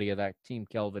quality of that team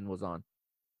Kelvin was on.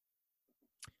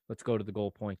 Let's go to the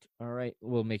goal point. All right,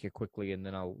 we'll make it quickly, and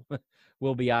then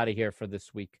we'll be out of here for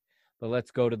this week. But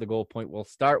let's go to the goal point. We'll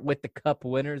start with the cup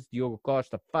winners. Diogo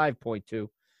Costa, 5.2.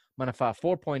 Manafá,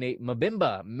 4.8.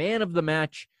 Mabimba, man of the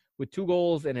match, with 2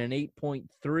 goals and an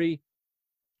 8.3.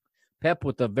 Pep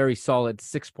with a very solid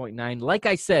 6.9. Like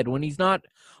I said, when he's not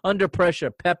under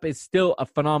pressure, Pep is still a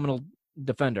phenomenal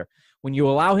defender. When you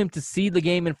allow him to see the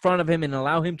game in front of him and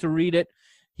allow him to read it,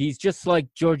 he's just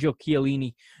like Giorgio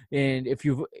Chiellini. And if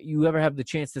you ever have the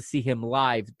chance to see him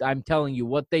live, I'm telling you,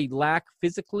 what they lack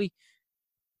physically,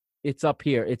 It's up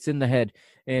here. It's in the head,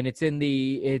 and it's in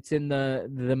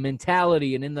the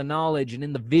mentality, and in the knowledge, and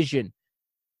in the vision.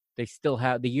 They still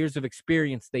have the years of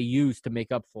experience they use to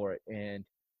make up for it, and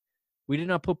we did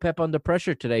not put Pep under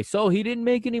pressure today, so he didn't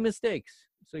make any mistakes.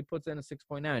 So he puts in a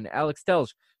 6.9. Alex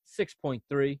Telles,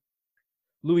 6.3.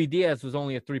 Luis Diaz was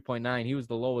only a 3.9. He was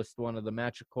the lowest one of the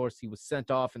match, of course. He was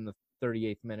sent off in the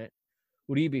 38th minute.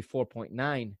 Uribe,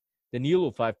 4.9.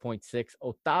 Danilo, 5.6.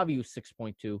 Otavio,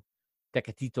 6.2.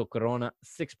 Tecatito Corona,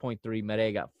 6.3.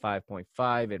 Marega,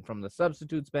 5.5. And from the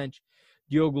substitutes bench,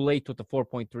 Diogo Leite with the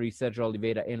 4.3. Sergio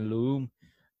Oliveira and Loum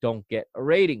don't get a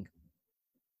rating.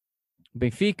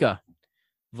 Benfica,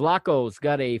 Vlaco's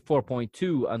got a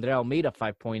 4.2. André Almeida,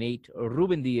 5.8.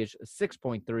 Ruben Dias,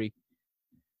 6.3.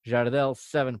 Jardel,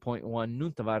 7.1. Nuno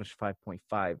Tavares,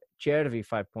 5.5. Chervi,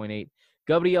 5.8.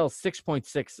 Gabriel,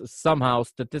 6.6. Somehow,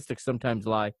 statistics sometimes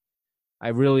lie. I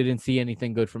really didn't see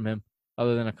anything good from him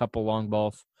other than a couple long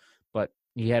balls. But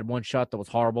he had one shot that was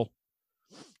horrible.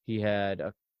 He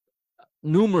had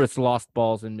numerous lost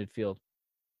balls in midfield.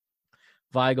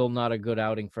 Weigl, not a good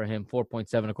outing for him.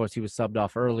 4.7. Of course, he was subbed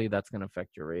off early. That's going to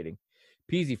affect your rating.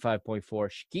 Pizzi, 5.4.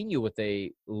 Chiquinho with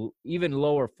a even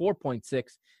lower 4.6.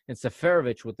 And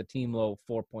Seferovic with the team low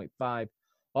 4.5.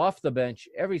 Off the bench,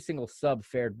 every single sub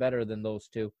fared better than those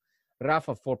two.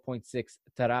 Rafa, 4.6.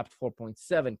 Tarapt,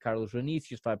 4.7. Carlos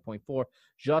Vinicius, 5.4.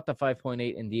 Jota,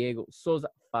 5.8. And Diego Souza,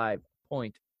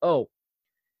 5.0.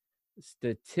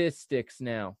 Statistics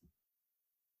now.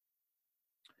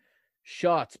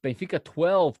 Shots, Benfica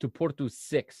 12 to Porto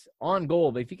 6. On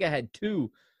goal, Benfica had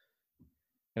 2.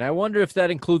 And I wonder if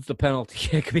that includes the penalty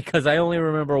kick because I only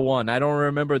remember one. I don't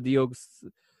remember Diogo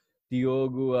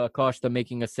Costa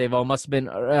making a save. Oh, must have been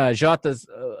Jota's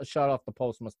shot off the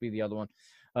post must be the other one.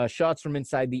 Shots from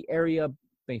inside the area,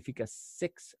 Benfica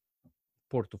 6,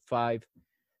 Porto 5.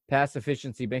 Pass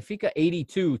efficiency, Benfica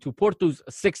 82 to Porto's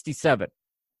 67.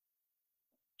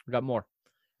 We got more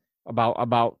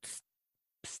about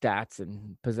stats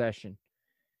and possession.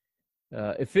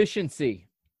 Efficiency,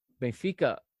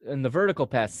 Benfica in the vertical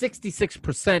pass,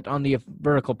 66% on the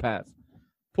vertical pass.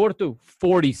 Porto,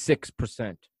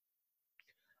 46%.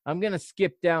 I'm going to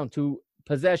skip down to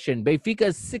possession.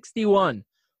 Benfica 61,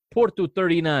 Porto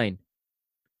 39.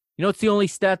 You know what's the only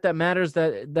stat that matters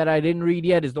that I didn't read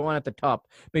yet is the one at the top.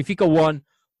 Benfica 1,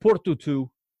 Porto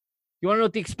 2. You want to know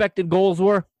what the expected goals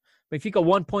were? Benfica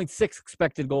 1.6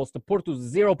 expected goals to Porto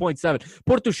 0.7.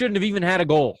 Porto shouldn't have even had a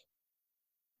goal.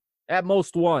 At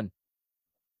most one.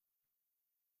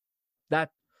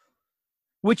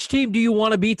 Which team do you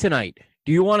want to be tonight?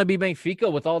 Do you want to be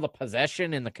Benfica with all the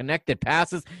possession and the connected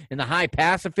passes and the high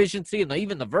pass efficiency and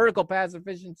even the vertical pass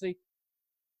efficiency?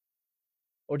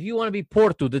 Or do you want to be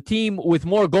Porto, the team with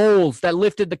more goals that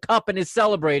lifted the cup and is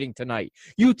celebrating tonight?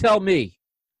 You tell me.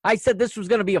 I said this was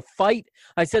going to be a fight.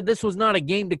 I said this was not a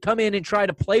game to come in and try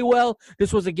to play well.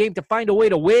 This was a game to find a way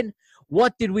to win.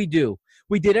 What did we do?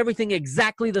 We did everything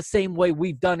exactly the same way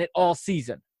we've done it all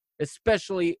season,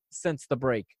 especially since the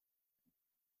break.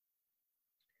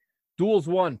 Duels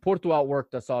won. Porto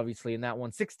outworked us, obviously, in that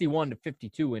one.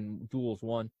 61-52 in duels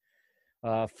won.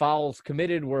 Fouls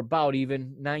committed were about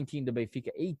even. 19 to Benfica,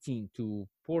 18 to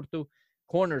Porto.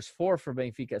 Corners, 4 for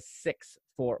Benfica, 6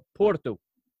 for Porto.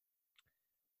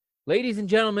 Ladies and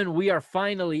gentlemen, we are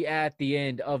finally at the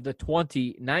end of the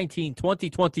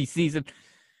 2019-2020 season.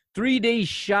 3 days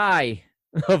shy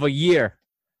of a year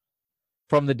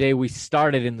from the day we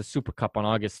started in the Super Cup on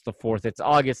August the 4th. It's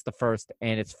August the 1st,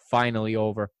 and it's finally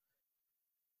over.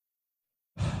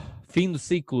 Fim do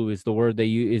ciclo is the word they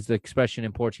use, is the expression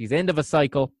in Portuguese. End of a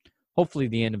cycle, hopefully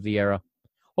the end of the era.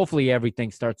 Hopefully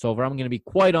everything starts over. I'm going to be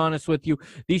quite honest with you.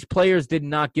 These players did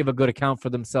not give a good account for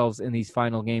themselves in these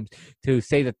final games to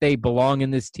say that they belong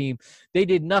in this team. They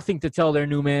did nothing to tell their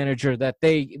new manager that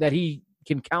he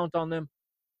can count on them.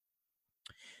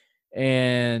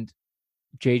 And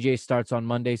JJ starts on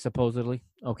Monday, supposedly.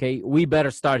 Okay, we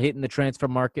better start hitting the transfer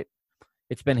market.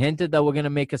 It's been hinted that we're going to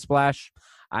make a splash.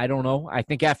 I don't know. I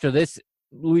think after this,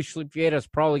 Luis Felipe Vieira is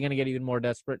probably going to get even more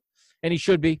desperate. And he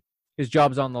should be. His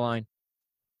job's on the line.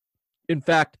 In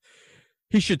fact,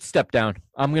 he should step down.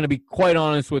 I'm going to be quite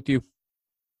honest with you.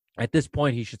 At this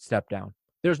point, he should step down.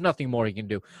 There's nothing more he can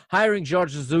do. Hiring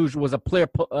Jorge Jesus was a clear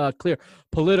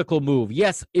political move.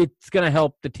 Yes, it's going to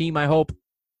help the team, I hope.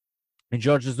 And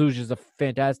Jorge Jesus is a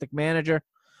fantastic manager.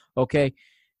 Okay.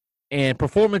 And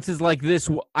performances like this,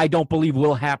 I don't believe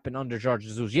will happen under Jorge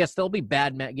Jesus. Yes, there'll be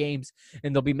bad games,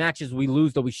 and there'll be matches we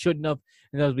lose that we shouldn't have,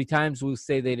 and there'll be times we'll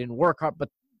say they didn't work hard, but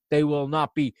they will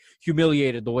not be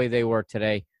humiliated the way they were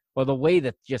today, or the way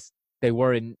that just they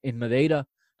were in Madeira,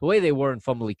 the way they were in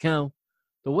Famalicão,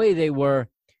 the way they were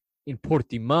in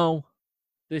Portimão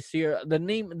this year. The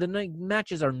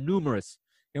matches are numerous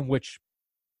in which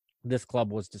this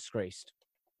club was disgraced.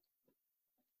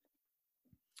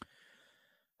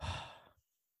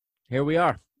 Here we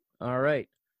are. All right.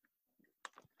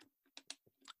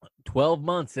 12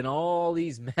 months and all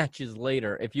these matches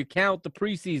later. If you count the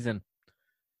preseason,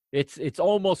 it's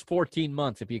almost 14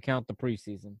 months if you count the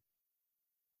preseason.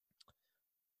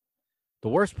 The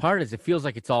worst part is it feels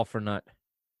like it's all for naught.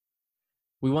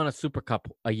 We won a Super Cup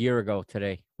a year ago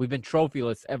today. We've been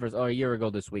trophyless a year ago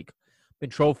this week. Been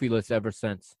trophyless ever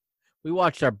since. We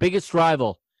watched our biggest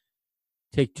rival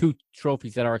take 2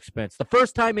 trophies at our expense. The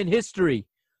first time in history,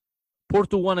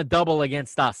 Porto won a double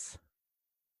against us.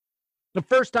 The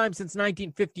first time since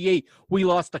 1958, we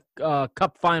lost a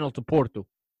cup final to Porto.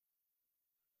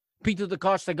 Peter da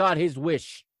Costa got his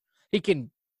wish. He can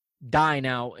die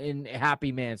now in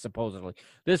happy man, supposedly.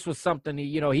 This was something,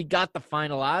 he got the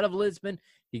final out of Lisbon.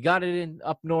 He got it in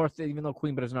up north, even though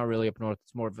Coimbra is not really up north.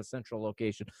 It's more of a central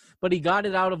location. But he got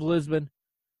it out of Lisbon.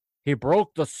 He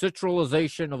broke the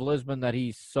centralization of Lisbon that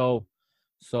he's so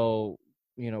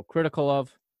critical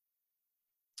of.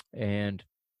 And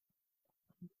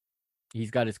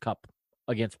he's got his cup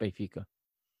against Benfica.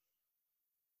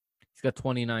 He's got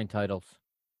 29 titles.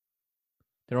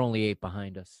 They're only 8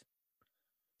 behind us.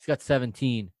 He's got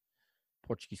 17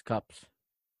 Portuguese cups.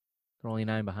 They're only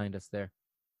 9 behind us there.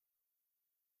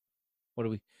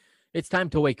 It's time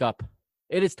to wake up.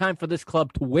 It is time for this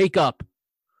club to wake up.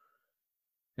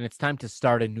 And it's time to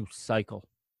start a new cycle.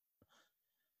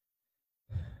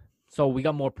 So we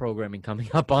got more programming coming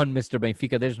up on Mr.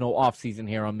 Benfica. There's no off-season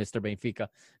here on Mr. Benfica.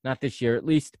 Not this year, at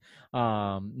least.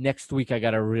 Next week, I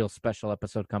got a real special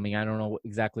episode coming. I don't know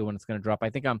exactly when it's going to drop. I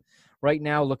think I'm right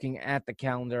now looking at the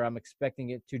calendar. I'm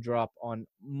expecting it to drop on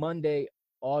Monday,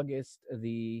 August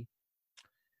the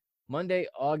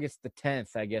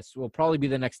 10th, I guess. Will probably be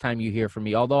the next time you hear from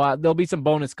me. Although there'll be some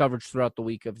bonus coverage throughout the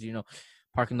week of,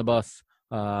 parking the bus.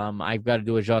 I've got to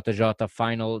do a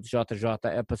final Jota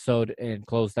episode and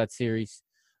close that series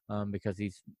because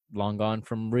he's long gone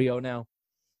from Rio now.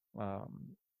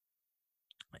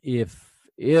 If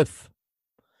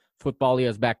Footballia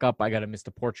is back up, I got to miss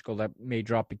the Portugal that may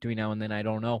drop between now and then. I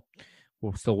don't know.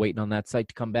 We're still waiting on that site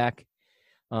to come back.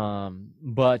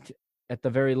 But at the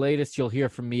very latest, you'll hear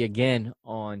from me again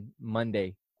on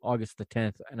Monday, August the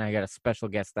 10th, and I got a special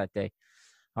guest that day.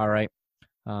 All right.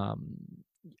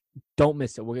 Don't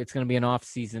miss it. It's going to be an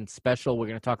off-season special. We're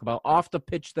going to talk about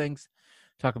off-the-pitch things.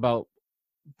 I'm going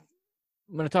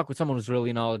to talk with someone who's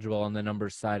really knowledgeable on the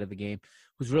numbers side of the game,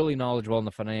 who's really knowledgeable on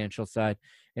the financial side.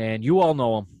 And you all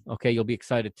know him, okay? You'll be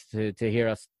excited to hear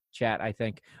us chat, I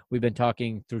think. We've been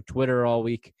talking through Twitter all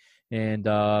week, and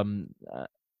I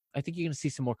think you're going to see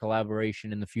some more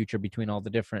collaboration in the future between all the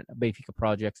different Benfica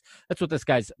projects. That's what this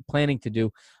guy's planning to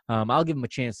do. I'll give him a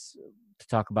chance to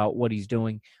talk about what he's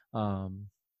doing.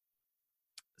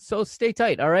 So stay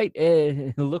tight, all right?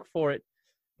 Look for it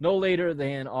no later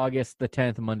than August the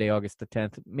 10th, Monday, August the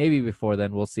 10th. Maybe before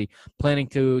then, we'll see. Planning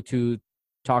to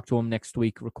talk to him next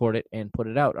week, record it, and put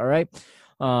it out, all right?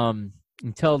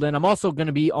 Until then, I'm also going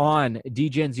to be on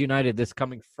DGens United this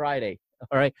coming Friday,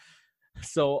 all right?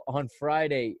 So on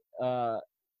Friday,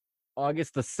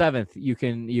 August the 7th, you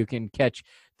can catch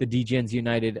the DGens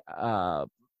United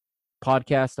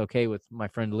podcast, okay, with my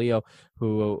friend Leo,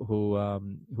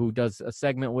 who does a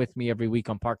segment with me every week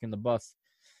on Parking the Bus,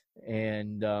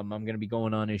 and I'm going to be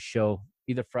going on his show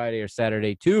either Friday or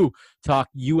Saturday to talk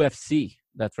UFC.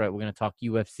 That's right, we're going to talk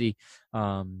UFC.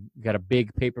 Got a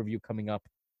big pay-per-view coming up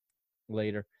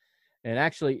later, and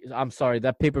actually, I'm sorry,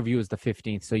 that pay-per-view is the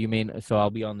 15th, so I'll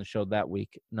be on the show that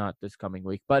week, not this coming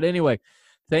week. But anyway,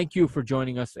 thank you for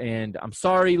joining us, and I'm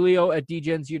sorry, Leo at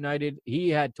DGens United. He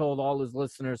had told all his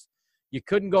listeners you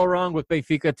couldn't go wrong with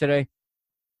Benfica today.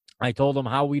 I told him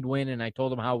how we'd win, and I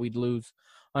told him how we'd lose.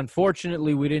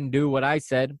 Unfortunately, we didn't do what I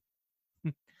said.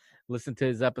 Listen to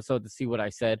his episode to see what I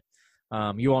said.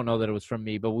 You won't know that it was from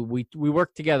me, but we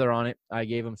worked together on it. I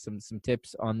gave him some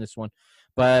tips on this one,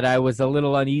 but I was a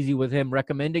little uneasy with him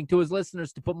recommending to his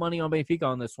listeners to put money on Benfica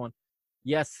on this one.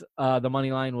 Yes, the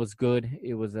money line was good.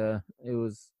 It was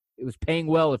paying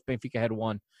well if Benfica had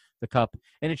won the cup,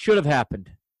 and it should have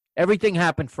happened. Everything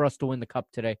happened for us to win the cup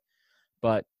today,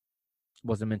 but it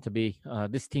wasn't meant to be.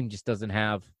 This team just doesn't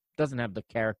have the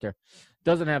character,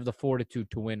 doesn't have the fortitude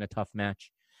to win a tough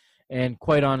match. And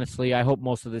quite honestly, I hope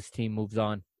most of this team moves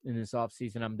on in this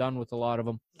offseason. I'm done with a lot of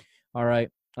them. All right.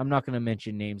 I'm not going to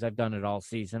mention names. I've done it all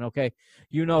season, okay?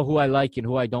 You know who I like and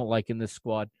who I don't like in this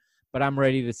squad. But I'm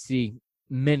ready to see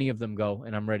many of them go,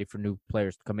 and I'm ready for new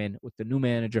players to come in with the new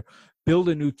manager, build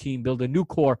a new team, build a new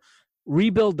core,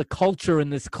 rebuild the culture in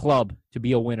this club to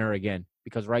be a winner again,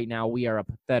 because right now we are a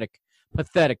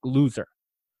pathetic loser.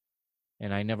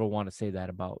 And I never want to say that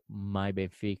about my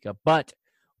Benfica, but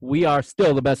we are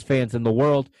still the best fans in the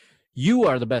world. You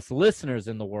are the best listeners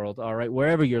in the world, all right,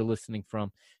 wherever you're listening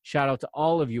from. Shout out to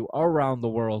all of you around the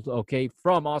world, okay,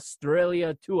 from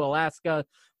Australia to Alaska,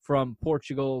 from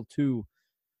Portugal to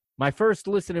my first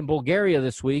listen in Bulgaria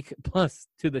this week, plus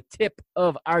to the tip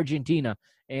of Argentina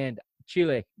and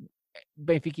Chile.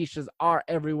 Benfiquistas are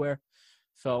everywhere.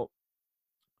 So,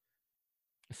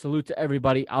 salute to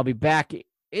everybody. I'll be back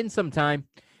in some time,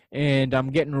 and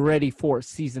I'm getting ready for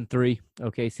season 3.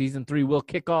 Okay, season 3 will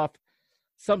kick off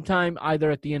sometime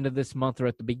either at the end of this month or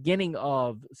at the beginning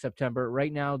of September.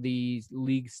 Right now, the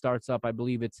league starts up. I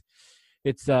believe it's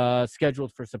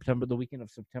scheduled for September, the weekend of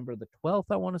September the 12th,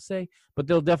 I want to say. But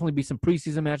there'll definitely be some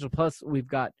preseason matches. Plus, we've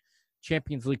got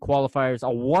Champions League qualifiers,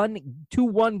 two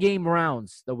one-game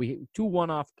rounds, 2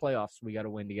 one-off playoffs we got to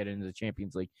win to get into the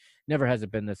Champions League. Never has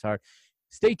it been this hard.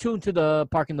 Stay tuned to the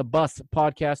Parking the Bus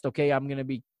podcast, okay? I'm going to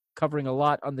be covering a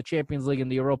lot on the Champions League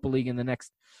and the Europa League in the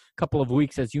next couple of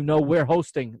weeks. As you know, we're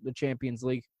hosting the Champions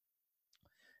League,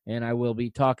 and I will be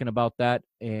talking about that.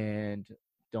 And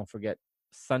don't forget,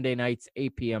 Sunday nights,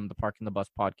 8 p.m., the Parking the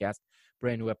Bus podcast.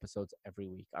 Brand new episodes every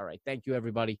week. All right, thank you,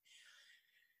 everybody.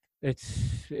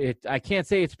 I can't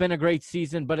say it's been a great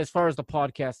season, but as far as the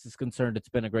podcast is concerned, it's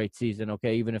been a great season,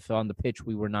 okay? Even if on the pitch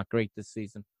we were not great this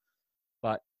season.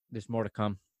 But there's more to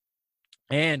come.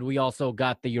 And we also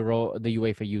got the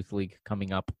UEFA Youth League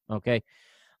coming up, okay?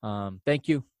 Thank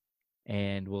you.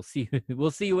 And we'll see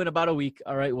you in about a week.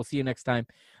 All right, we'll see you next time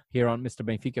here on Mr.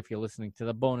 Benfica. If you're listening to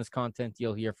the bonus content,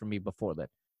 you'll hear from me before that.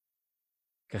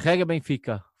 Carrega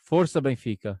Benfica, Força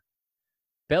Benfica,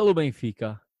 Belo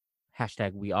Benfica,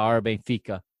 #We Are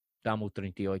Benfica, Damo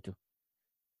 38.